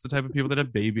 because that's the type of people that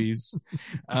have babies.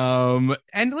 And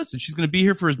listen, she's going to be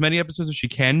here for as many episodes as she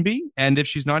can be. And if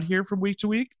she's not here from week to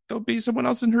week, there'll be someone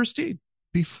else in her stead.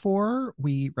 Before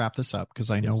we wrap this up,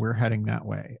 because I know we're heading that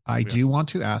way, I do want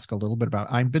to ask a little bit about,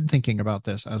 I've been thinking about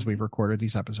this as we've recorded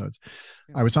these episodes.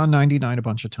 I was on 99 a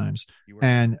bunch of times.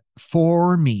 And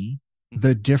for me,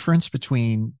 the difference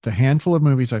between the handful of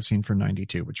movies I've seen from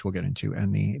 92, which we'll get into,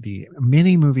 and the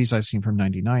many movies I've seen from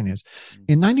 99 is,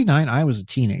 in 99, I was a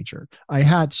teenager. I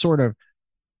had sort of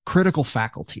critical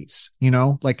faculties,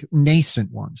 like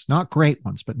nascent ones, not great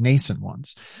ones, but nascent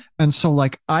ones. And so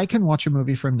like I can watch a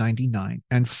movie from 99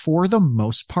 and for the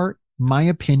most part, my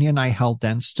opinion I held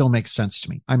then still makes sense to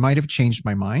me. I might have changed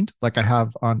my mind like I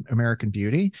have on American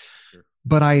Beauty,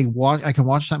 but I can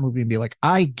watch that movie and be like,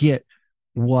 I get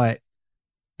what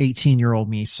 18-year-old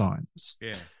me saw in this.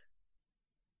 Yeah.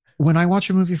 When I watch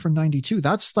a movie from 92,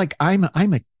 that's like, I'm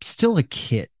still a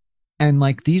kid. And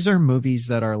like, these are movies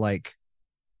that are like,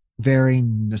 very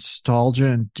nostalgia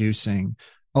inducing.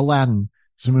 Aladdin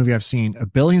is a movie I've seen a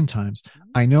billion times.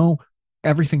 I know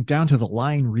everything down to the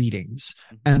line readings.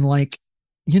 And like,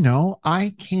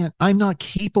 I'm not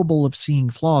capable of seeing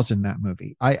flaws in that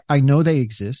movie. I know they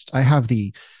exist. I have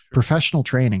the professional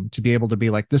training to be able to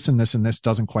be like, this and this and this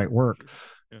doesn't quite work.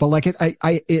 But like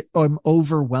I'm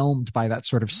overwhelmed by that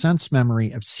sort of sense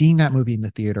memory of seeing that movie in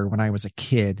the theater when I was a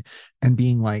kid and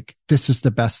being like, this is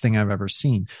the best thing I've ever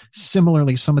seen.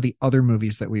 Similarly, some of the other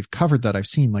movies that we've covered that I've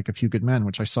seen, like A Few Good Men,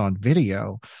 which I saw on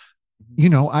video,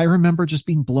 I remember just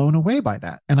being blown away by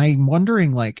that. And I'm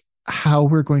wondering like how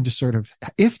we're going to sort of,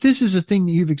 if this is a thing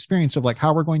that you've experienced of like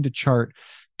how we're going to chart,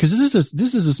 because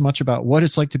this is as much about what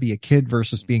it's like to be a kid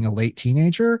versus being a late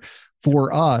teenager.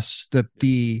 For us,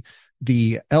 the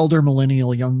the elder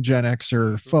millennial, young Gen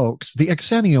Xer folks, the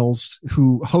Xennials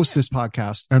who host this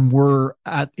podcast and were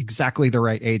at exactly the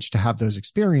right age to have those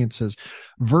experiences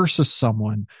versus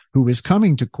someone who is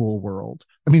coming to Cool World.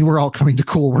 I mean, we're all coming to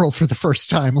Cool World for the first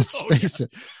time, let's face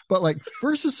it. But like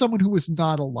versus someone who was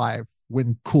not alive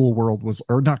when Cool World was,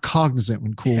 or not cognizant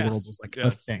when Cool World was like a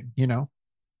thing, you know?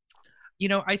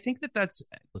 I think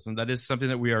that is something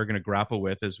that we are going to grapple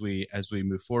with as we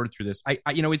move forward through this.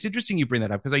 It's interesting you bring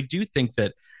that up because I do think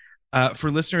that for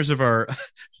listeners of our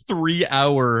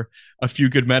 3-hour A Few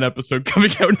Good Men episode coming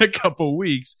out in a couple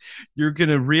weeks, you're going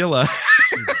to realize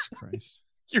Jesus Christ.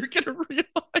 You're going to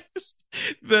realize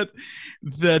that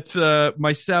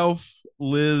myself,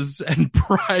 Liz, and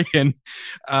Brian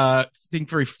think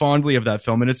very fondly of that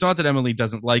film. And it's not that Emily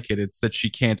doesn't like it. It's that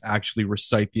she can't actually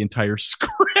recite the entire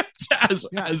script as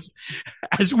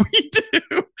we do.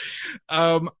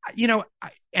 I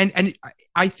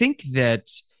think that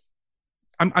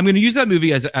I'm going to use that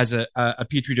movie as a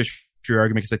petri dish for your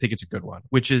argument because I think it's a good one,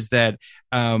 which is that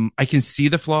I can see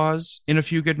the flaws in A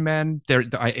Few Good Men.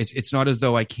 It's not as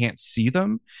though I can't see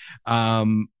them.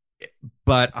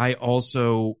 But I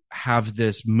also have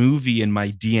this movie in my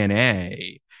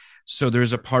DNA. So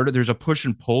there's a push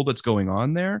and pull that's going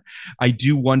on there. I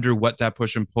do wonder what that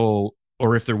push and pull,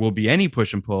 or if there will be any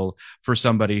push and pull for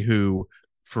somebody who,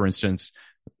 for instance,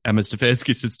 Emma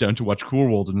Stefanski sits down to watch Cool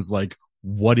World and is like,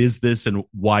 what is this and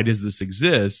why does this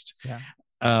exist? Yeah.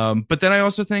 But then I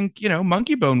also think,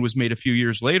 Monkey Bone was made a few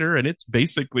years later and it's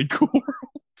basically Cool World.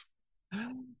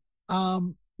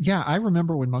 Yeah, I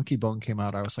remember when Monkey Bone came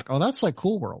out, I was like, oh, that's like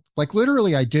Cool World. Like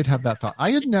literally I did have that thought.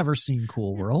 I had never seen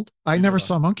Cool World. I never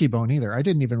saw Monkey Bone either. I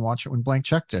didn't even watch it when Blank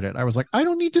Check did it. I was like, I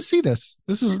don't need to see this.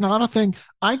 This is not a thing.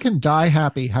 I can die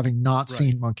happy having not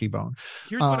seen Monkey Bone.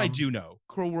 Here's what I do know.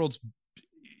 Cool World's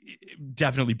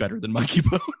definitely better than Monkey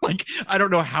Bone. Like, I don't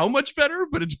know how much better,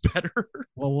 but it's better.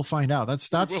 Well, we'll find out.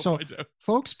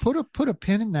 Folks, put a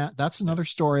pin in that. That's another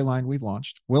storyline we've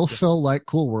launched. Will Phil like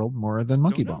Cool World more than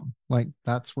Monkey Bone? Like,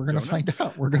 we're going to find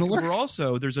out. We're going to learn.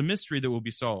 There's a mystery that will be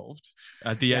solved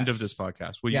at the end of this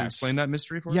podcast. Will you explain that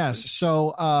mystery for us? Yes.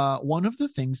 So, one of the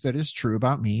things that is true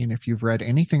about me, and if you've read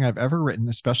anything I've ever written,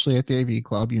 especially at the AV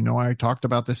Club, I talked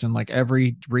about this in like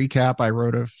every recap I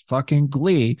wrote of fucking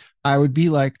Glee. I would be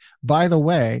like, by the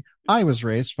way, I was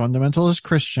raised fundamentalist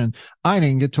Christian. I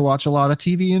didn't get to watch a lot of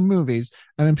TV and movies.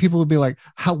 And then people would be like,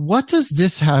 what does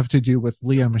this have to do with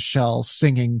Leah Michelle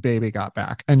singing Baby Got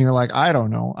Back? And you're like, I don't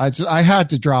know. I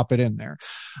had to drop it in there.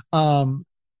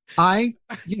 I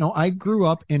grew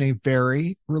up in a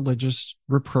very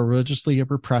religiously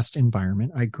repressed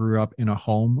environment. I grew up in a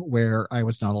home where I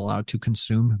was not allowed to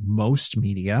consume most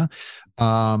media.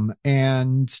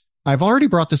 And I've already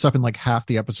brought this up in like half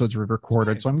the episodes we've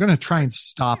recorded, so I'm going to try and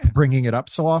stop bringing it up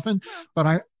so often.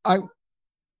 But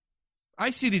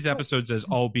I see these episodes as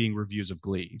all being reviews of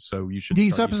Glee, so you should.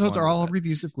 These episodes are all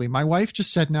reviews of Glee. My wife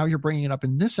just said, "Now you're bringing it up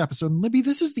in this episode." And Libby,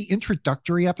 this is the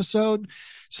introductory episode,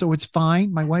 so it's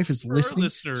fine. My wife is listening.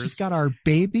 She's got our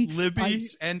baby, Libby,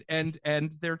 and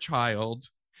their child.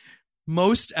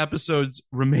 Most episodes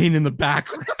remain in the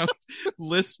background,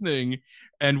 listening.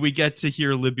 And we get to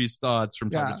hear Libby's thoughts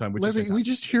from time to time. Libby, we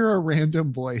just hear a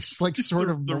random voice, like sort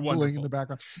of mumbling in the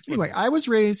background. Anyway, I was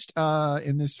raised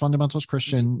in this fundamentalist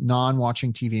Christian,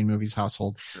 non-watching TV and movies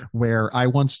household, where I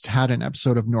once had an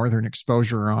episode of Northern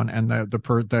Exposure on, and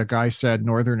the guy said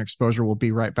Northern Exposure will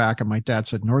be right back, and my dad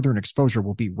said Northern Exposure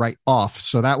will be right off.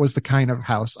 So that was the kind of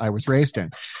house I was raised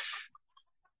in.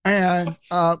 And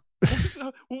what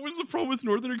was the problem with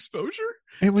Northern Exposure?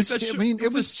 It was.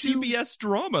 It was CBS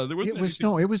drama. There wasn't. It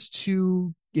was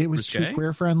too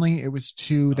queer friendly. It was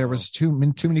too. There was too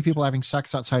many people having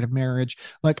sex outside of marriage.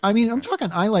 Like, I'm talking.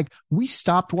 We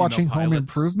stopped watching Home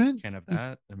Improvement. Can't have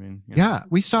that.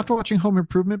 We stopped watching Home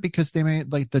Improvement because they made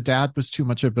the dad was too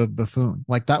much of a buffoon.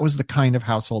 Like, that was the kind of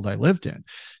household I lived in.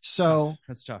 So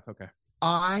that's tough. Okay.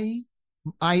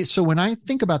 So when I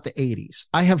think about the 80s,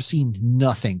 I have seen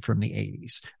nothing from the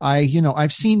 80s.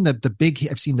 I've seen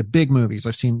the big movies.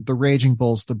 I've seen the Raging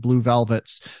Bulls, the Blue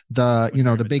Velvets,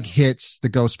 the big hits, the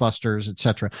Ghostbusters,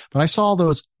 etc. But I saw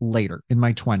those later in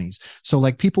my 20s. So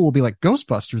like people will be like,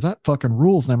 Ghostbusters, that fucking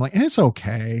rules. And I'm like, it's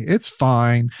okay. It's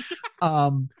fine.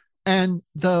 And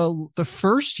the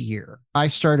first year I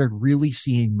started really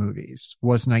seeing movies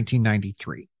was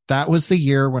 1993. That was the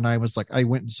year when I was like, I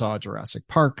went and saw Jurassic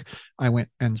Park. I went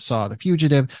and saw The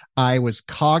Fugitive. I was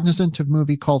cognizant of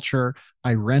movie culture.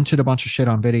 I rented a bunch of shit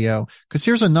on video. Because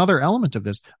here's another element of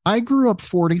this. I grew up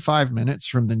 45 minutes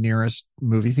from the nearest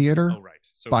movie theater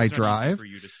by drive. For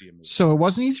you to see a movie. So it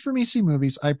wasn't easy for me to see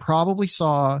movies. I probably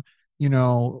saw,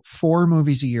 4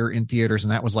 movies a year in theaters,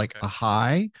 and that was like a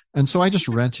high. And so I just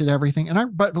rented everything.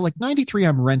 But like 93,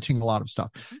 I'm renting a lot of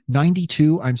stuff.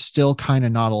 92, I'm still kind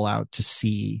of not allowed to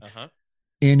see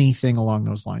anything along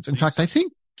those lines. In fact, I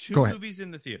think two go ahead. movies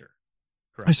in the theater.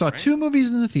 Correct, I saw right? 2 movies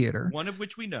in the theater. One of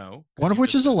which we know. One of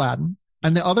which is Aladdin.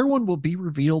 And the other one will be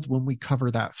revealed when we cover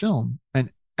that film.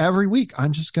 And every week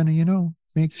I'm just going to,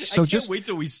 I can't wait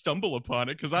till we stumble upon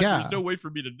it, because there's no way for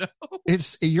me to know.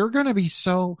 You're going to be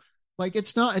so like,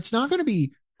 it's not going to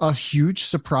be a huge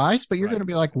surprise, but you're going to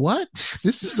be like, what?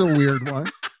 This is a weird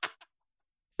one.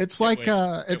 It's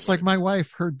like my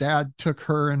wife, her dad took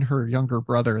her and her younger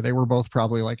brother. They were both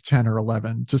probably like 10 or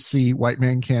 11 to see White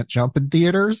Man Can't Jump in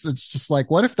theaters. It's just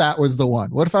like, what if that was the one?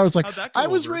 What if I was like, I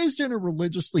was raised in a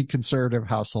religiously conservative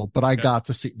household, but I got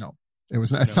to see, no,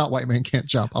 it's not White Man Can't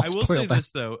Jump. I will say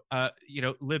this though,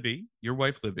 Libby, your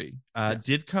wife Libby, yes,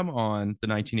 did come on the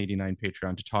 1989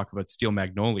 Patreon to talk about Steel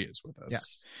Magnolias with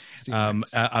us. Yes,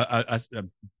 a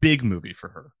big movie for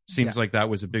her. Seems like that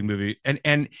was a big movie,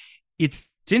 and it's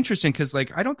interesting because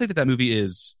like I don't think that movie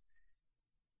is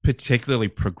particularly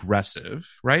progressive,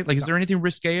 right? Like, is there anything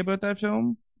risque about that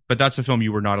film? But that's a film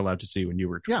you were not allowed to see when you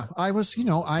were 12. Yeah, I was.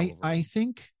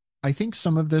 I think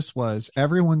some of this was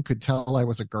everyone could tell I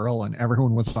was a girl and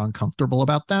everyone was uncomfortable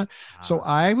about that. So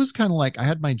I was kind of like, I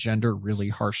had my gender really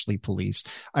harshly policed.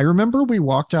 I remember we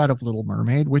walked out of Little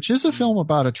Mermaid, which is a film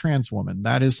about a trans woman.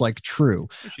 That is like true.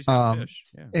 She's a fish.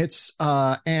 Yeah. It's,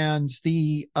 and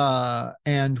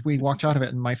we walked out of it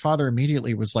and my father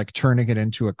immediately was like turning it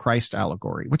into a Christ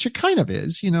allegory, which it kind of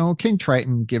is, King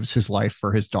Triton gives his life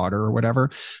for his daughter or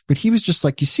whatever. But he was just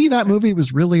like, you see, that movie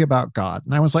was really about God.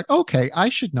 And I was like, okay, I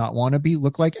should not want to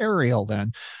look like Ariel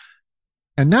then.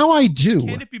 And now I do.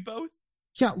 Can it be both?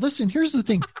 Yeah, listen, here's the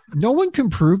thing. No one can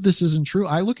prove this isn't true.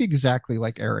 I look exactly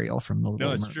like Ariel from the Little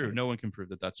Mermaid. No, it's true. No one can prove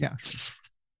that that's not true.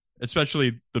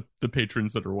 Especially the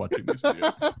patrons that are watching these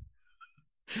videos.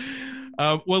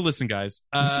 Well, listen, guys.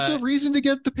 This is a reason to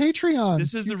get the Patreon.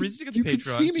 This is the reason to get the Patreon. You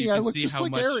can see me. So I look just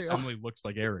like Ariel. Emily looks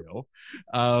like Ariel.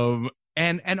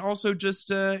 And also just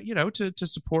to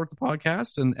support the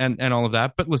podcast and all of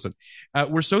that. But listen,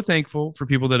 we're so thankful for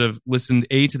people that have listened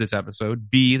to this episode,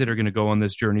 B, that are going to go on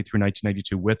this journey through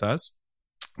 1992 with us.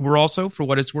 We're also, for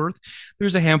what it's worth,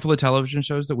 there's a handful of television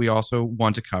shows that we also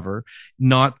want to cover.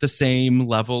 Not the same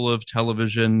level of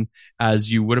television as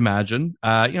you would imagine.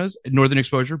 Northern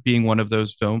Exposure being one of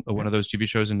those TV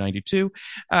shows in '92.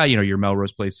 Your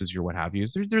Melrose Places, your what have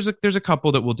yous. There's a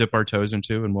couple that we'll dip our toes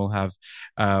into, and we'll have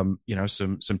some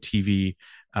TV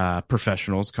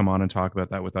professionals come on and talk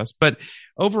about that with us. But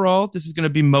overall, this is going to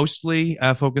be mostly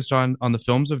focused on the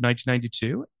films of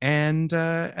 1992, and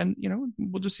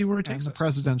we'll just see where it takes us. The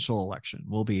presidential election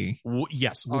will be we'll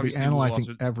be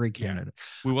analyzing every candidate.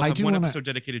 We will have one episode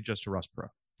dedicated just to Ross Perot.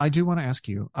 I do want to ask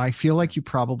you, I feel like you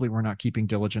probably were not keeping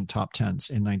diligent top 10s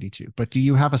in 92, but do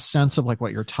you have a sense of like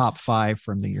what your top 5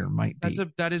 from the year might be?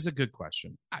 That is a good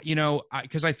question.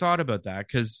 Because I thought about that,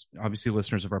 because obviously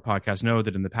listeners of our podcast know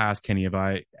that in the past, Kenny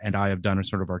and I have done a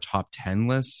sort of our top 10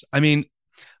 lists. I mean,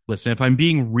 listen, if I'm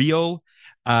being real,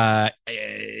 I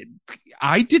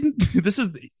didn't,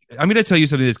 I'm going to tell you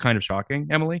something that's kind of shocking,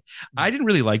 Emily. I didn't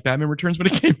really like Batman Returns when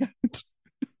it came out.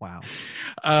 Wow.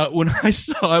 When I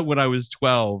saw it when I was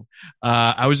 12,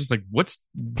 I was just like,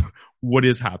 what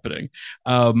is happening?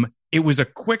 It was a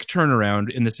quick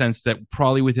turnaround in the sense that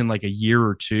probably within like a year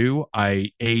or two,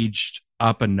 I aged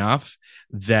up enough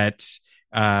that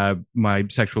my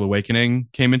sexual awakening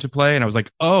came into play. And I was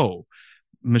like, oh,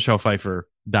 Michelle Pfeiffer.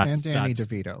 And Danny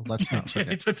DeVito. Let's not forget.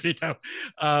 Danny DeVito.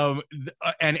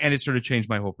 And it sort of changed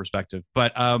my whole perspective.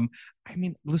 But I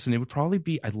mean, listen, it would probably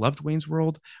be, I loved Wayne's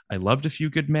World. I loved A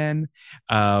Few Good Men.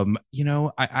 I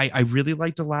really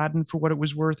liked Aladdin for what it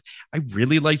was worth. I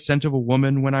really liked Scent of a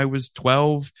Woman when I was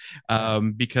 12,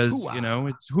 because hoo-ha.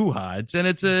 It's hoo-ha.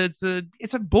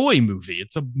 It's a boy movie.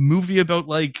 It's a movie about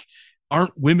like,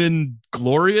 aren't women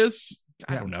glorious?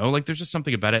 I don't know. Like, there's just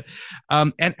something about it.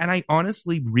 And I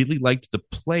honestly really liked The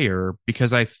Player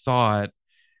because I thought,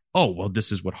 oh, well,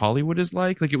 this is what Hollywood is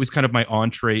like. Like, it was kind of my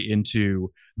entree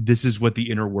into this is what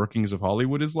the inner workings of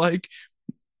Hollywood is like.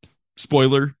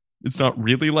 Spoiler, it's not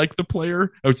really like The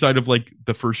Player outside of like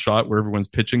the first shot where everyone's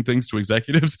pitching things to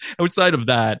executives. Outside of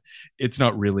that, it's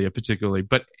not really a particularly,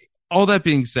 but all that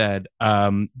being said,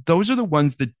 those are the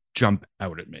ones that jump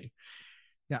out at me.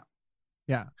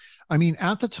 Yeah. I mean,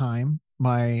 at the time,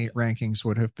 my rankings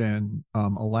would have been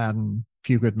Aladdin,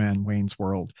 Few Good Men, Wayne's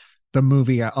World.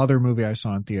 the other movie I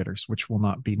saw in theaters, which will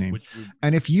not be named. Which would,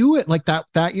 And if you like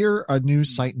that year, a new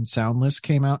Sight and Sound list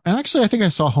came out. And actually, I think I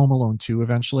saw Home Alone 2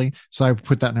 eventually. So I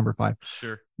put that number 5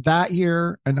 sure. that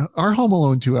year. And our Home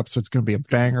Alone 2 episode is going to be a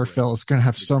banger, Phil. It's going to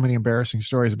have so many embarrassing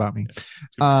stories about me.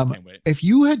 Can't wait. If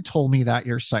you had told me that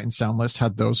year's Sight and Sound list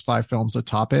had those 5 films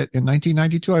atop it in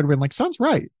 1992, I'd have been like, sounds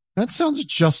right. That sounds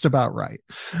just about right.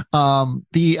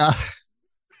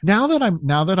 Now that I'm,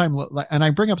 and I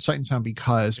bring up Sight and Sound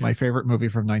because my favorite movie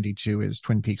from 92 is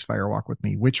Twin Peaks Fire Walk with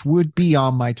Me, which would be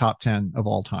on my top 10 of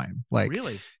all time. Like,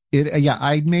 really? Yeah,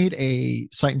 I made a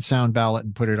Sight and Sound ballot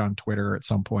and put it on Twitter at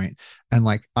some point, and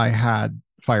like I had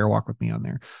Fire Walk with Me on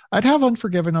there. I'd have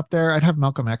Unforgiven up there. I'd have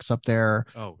Malcolm X up there.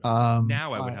 Oh,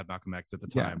 now I would have Malcolm X at the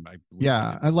time.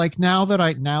 I like now that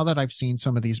I've seen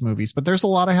some of these movies, but there's a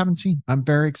lot I haven't seen. I'm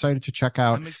very excited to check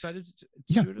out. I'm excited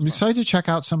to check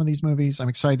out some of these movies. I'm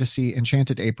excited to see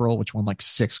Enchanted April, which won like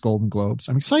 6 Golden Globes.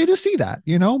 I'm excited to see that.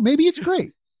 Maybe it's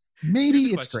great.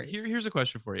 Maybe it's great. Here's a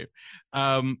question for you.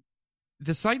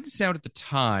 The Sight and Sound at the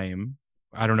time,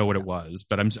 I don't know what it was,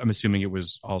 but I'm assuming it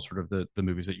was all sort of the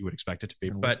movies that you would expect it to be.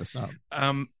 But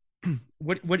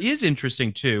what is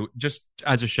interesting too, just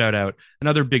as a shout out,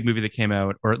 another big movie that came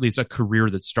out, or at least a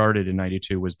career that started in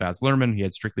 92, was Baz Luhrmann. He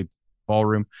had Strictly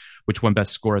Ballroom, which won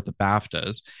Best Score at the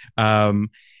BAFTAs.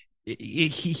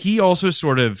 He also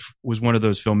sort of was one of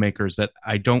those filmmakers that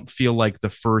I don't feel like the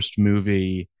first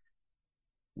movie.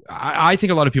 I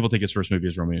think a lot of people think his first movie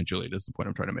is Romeo and Juliet. Is the point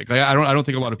I'm trying to make. Like, I don't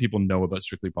think a lot of people know about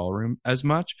Strictly Ballroom as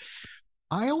much.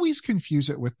 I always confuse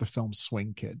it with the film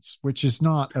Swing Kids, which is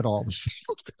not at all the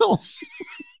same film.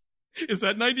 Is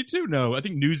that 92? No, I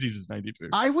think Newsies is 92.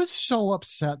 I was so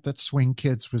upset that Swing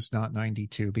Kids was not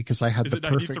 92 because I had Is the it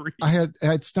perfect. 93?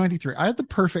 It's 93. I had the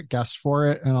perfect guess for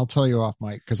it, and I'll tell you off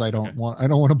mic because I don't want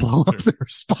to blow up their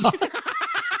spot.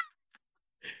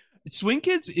 Swing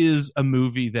Kids is a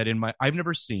movie that I've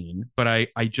never seen, but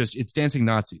it's dancing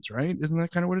Nazis, right? Isn't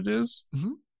that kind of what it is?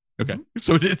 Mm-hmm. Okay,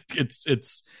 so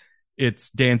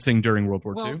it's dancing during World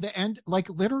War II. Well, the end, like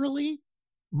literally,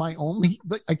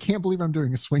 I can't believe I'm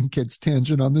doing a Swing Kids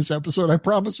tangent on this episode. I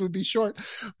promise would be short.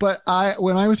 But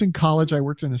when I was in college, I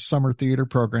worked in a summer theater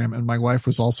program, and my wife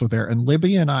was also there. And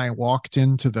Libby and I walked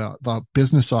into the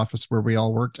business office where we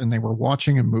all worked, and they were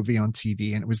watching a movie on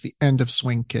TV, and it was the end of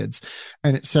Swing Kids.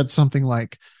 And it said something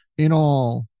like, in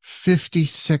all,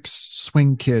 56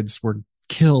 Swing Kids were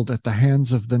killed at the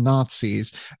hands of the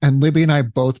Nazis. And Libby and I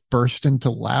both burst into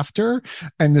laughter.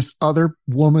 And this other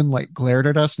woman like glared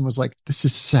at us and was like, this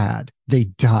is sad. They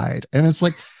died. And it's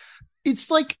like,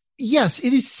 yes,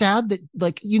 it is sad that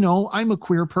like, I'm a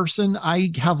queer person.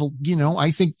 I have,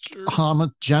 I think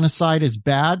genocide is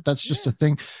bad. That's just a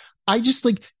thing. I just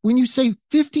like when you say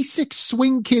 56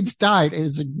 swing kids died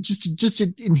is just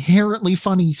an inherently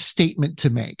funny statement to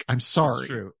make. I'm sorry.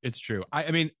 It's true. I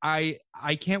mean, I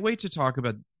can't wait to talk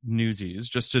about Newsies,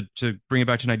 just to bring it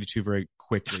back to 92 very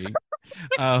quickly.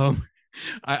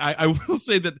 I will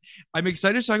say that I'm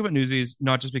excited to talk about Newsies,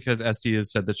 not just because Esty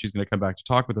has said that she's going to come back to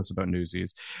talk with us about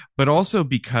Newsies, but also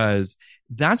because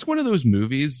that's one of those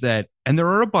movies that, and there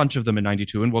are a bunch of them in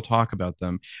 92 and we'll talk about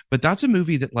them, but that's a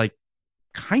movie that like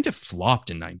kind of flopped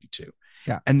in 92.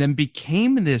 Yeah. And then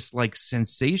became this like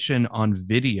sensation on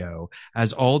video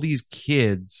as all these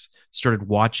kids started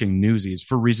watching Newsies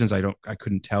for reasons I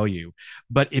couldn't tell you.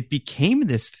 But it became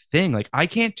this thing. Like, I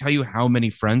can't tell you how many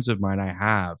friends of mine I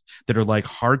have that are like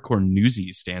hardcore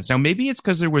Newsies stans. Now, maybe it's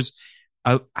because there was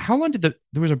how long did there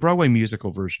was a Broadway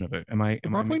musical version of it? The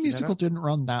Broadway musical didn't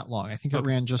run that long. I think it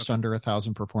ran just under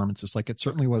 1,000 performances. Like, it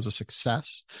certainly was a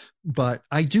success. But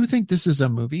I do think this is a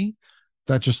movie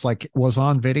that just like was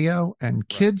on video, and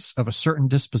kids of a certain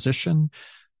disposition,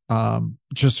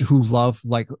 just who love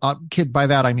like kid. By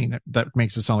that I mean that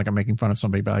makes it sound like I'm making fun of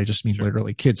somebody, but I just mean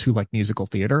literally kids who like musical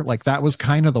theater. Like, that was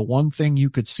kind of the one thing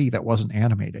you could see that wasn't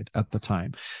animated at the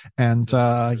time. And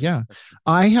I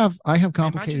have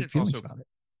complicated feelings about it.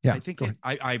 Yeah, I think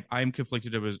I'm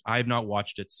conflicted. I have not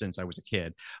watched it since I was a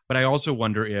kid, but I also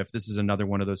wonder if this is another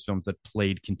one of those films that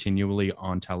played continually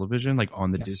on television, like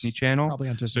on the Disney Channel. Probably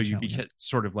on Disney. So you get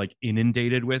sort of like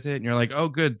inundated with it, and you're like, oh,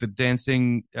 good, the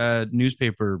dancing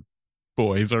newspaper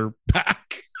boys are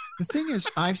back. The thing is,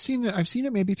 I've seen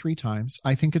it maybe 3 times.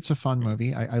 I think it's a fun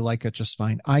movie. I like it just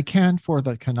fine. I cannot for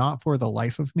the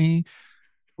life of me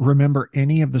remember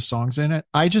any of the songs in it.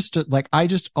 I just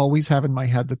always have in my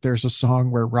head that there's a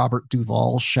song where Robert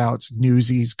Duvall shouts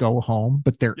 "Newsies, go home,"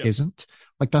 but there isn't.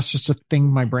 Like, that's just a thing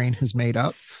my brain has made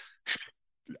up.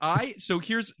 So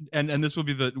here's and this will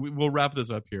be we'll wrap this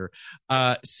up here.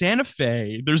 Santa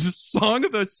Fe. There's a song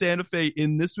about Santa Fe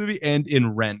in this movie and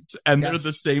in Rent, and they're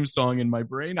the same song in my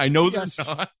brain. I know they're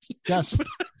not. Yes.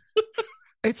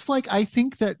 It's like, I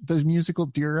think that the musical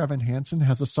Dear Evan Hansen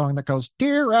has a song that goes,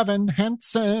 Dear Evan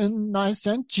Hansen, I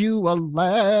sent you a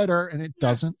letter, and it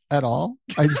doesn't at all.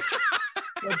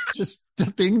 That's just the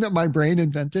thing that my brain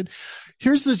invented.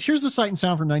 Here's the sight and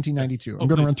sound from 1992. I'm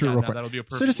going to run through it real quick. That'll be a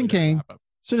Citizen Kane.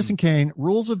 Citizen Kane,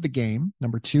 Rules of the Game,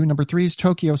 number 2. Number 3 is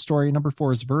Tokyo Story. Number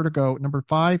 4 is Vertigo. Number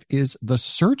 5 is The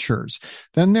Searchers.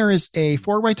 Then there is a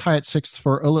 4-way tie at 6th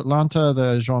for Il Atlanta,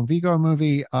 the Jean Vigo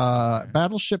movie,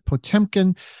 Battleship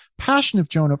Potemkin, Passion of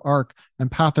Joan of Arc, and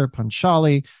Pather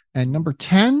Panchali. And number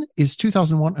 10 is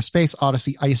 2001, A Space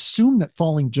Odyssey. I assume that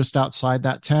falling just outside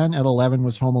that 10 at 11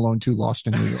 was Home Alone 2, Lost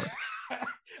in New York.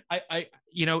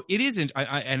 It isn't.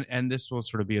 And this will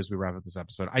sort of be as we wrap up this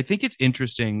episode. I think it's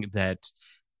interesting that,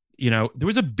 there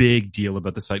was a big deal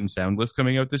about the Sight and Sound list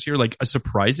coming out this year, like a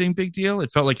surprising big deal.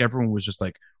 It felt like everyone was just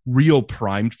like real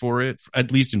primed for it,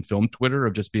 at least in film Twitter,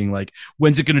 of just being like,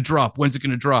 when's it going to drop? When's it going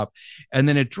to drop? And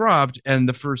then it dropped. And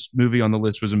the first movie on the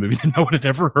list was a movie that no one had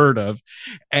ever heard of.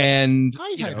 And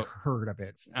I had heard of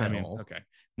it. Phil. I mean, okay.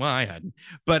 Well, I hadn't,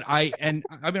 but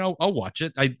I'll watch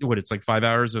it. It's like 5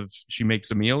 hours of she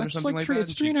makes a meal or something like that.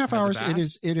 It's 3.5 hours.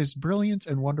 It is brilliant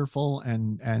and wonderful.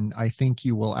 And I think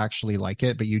you will actually like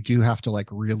it, but you do have to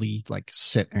really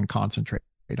sit and concentrate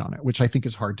on it, which I think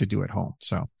is hard to do at home.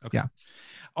 So, yeah.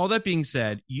 All that being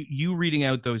said, you reading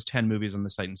out those 10 movies on the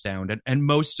Sight and Sound, and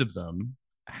most of them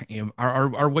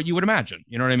are what you would imagine,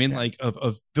 you know what I mean? Yeah. Like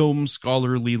a film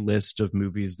scholarly list of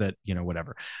movies that,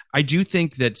 whatever. I do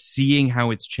think that seeing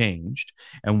how it's changed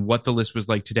and what the list was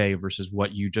like today versus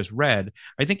what you just read,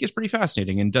 I think is pretty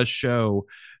fascinating and does show,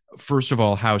 first of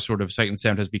all, how sort of Sight and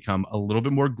Sound has become a little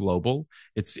bit more global.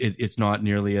 It's not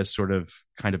nearly as sort of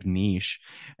kind of niche,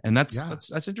 and that's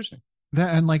interesting.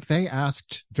 They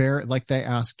asked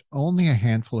only a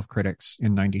handful of critics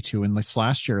in 92, and this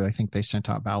last year I think they sent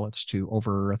out ballots to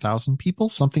over 1,000 people.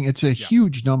 It's a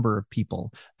huge number of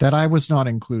people. That I was not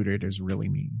included is really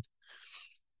mean.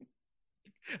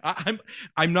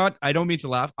 I'm not. I don't mean to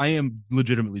laugh. I am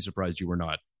legitimately surprised you were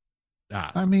not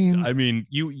asked. I mean, I'm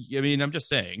just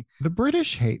saying. The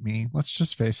British hate me. Let's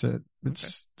just face it.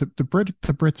 It's okay. the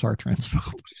Brits are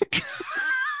transphobic.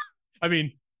 I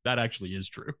mean, that actually is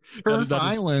true. Earth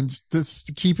Islands, that's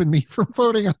keeping me from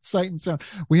voting on Sight and Sound.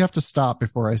 We have to stop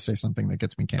before I say something that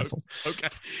gets me canceled. Okay.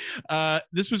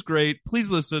 This was great.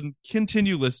 Please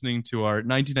continue listening to our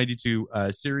 1992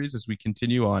 series as we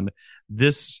continue on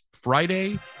this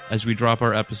Friday as we drop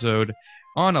our episode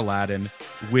on Aladdin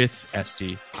with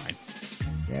Esty Hine.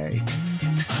 Yay.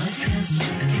 Podcast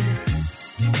like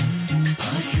it's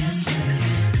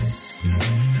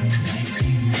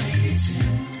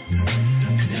 1992.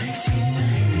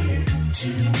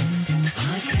 1992.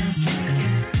 Podcast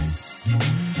like it's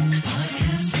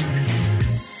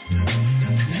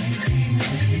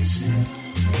 1992.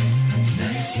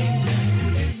 1992.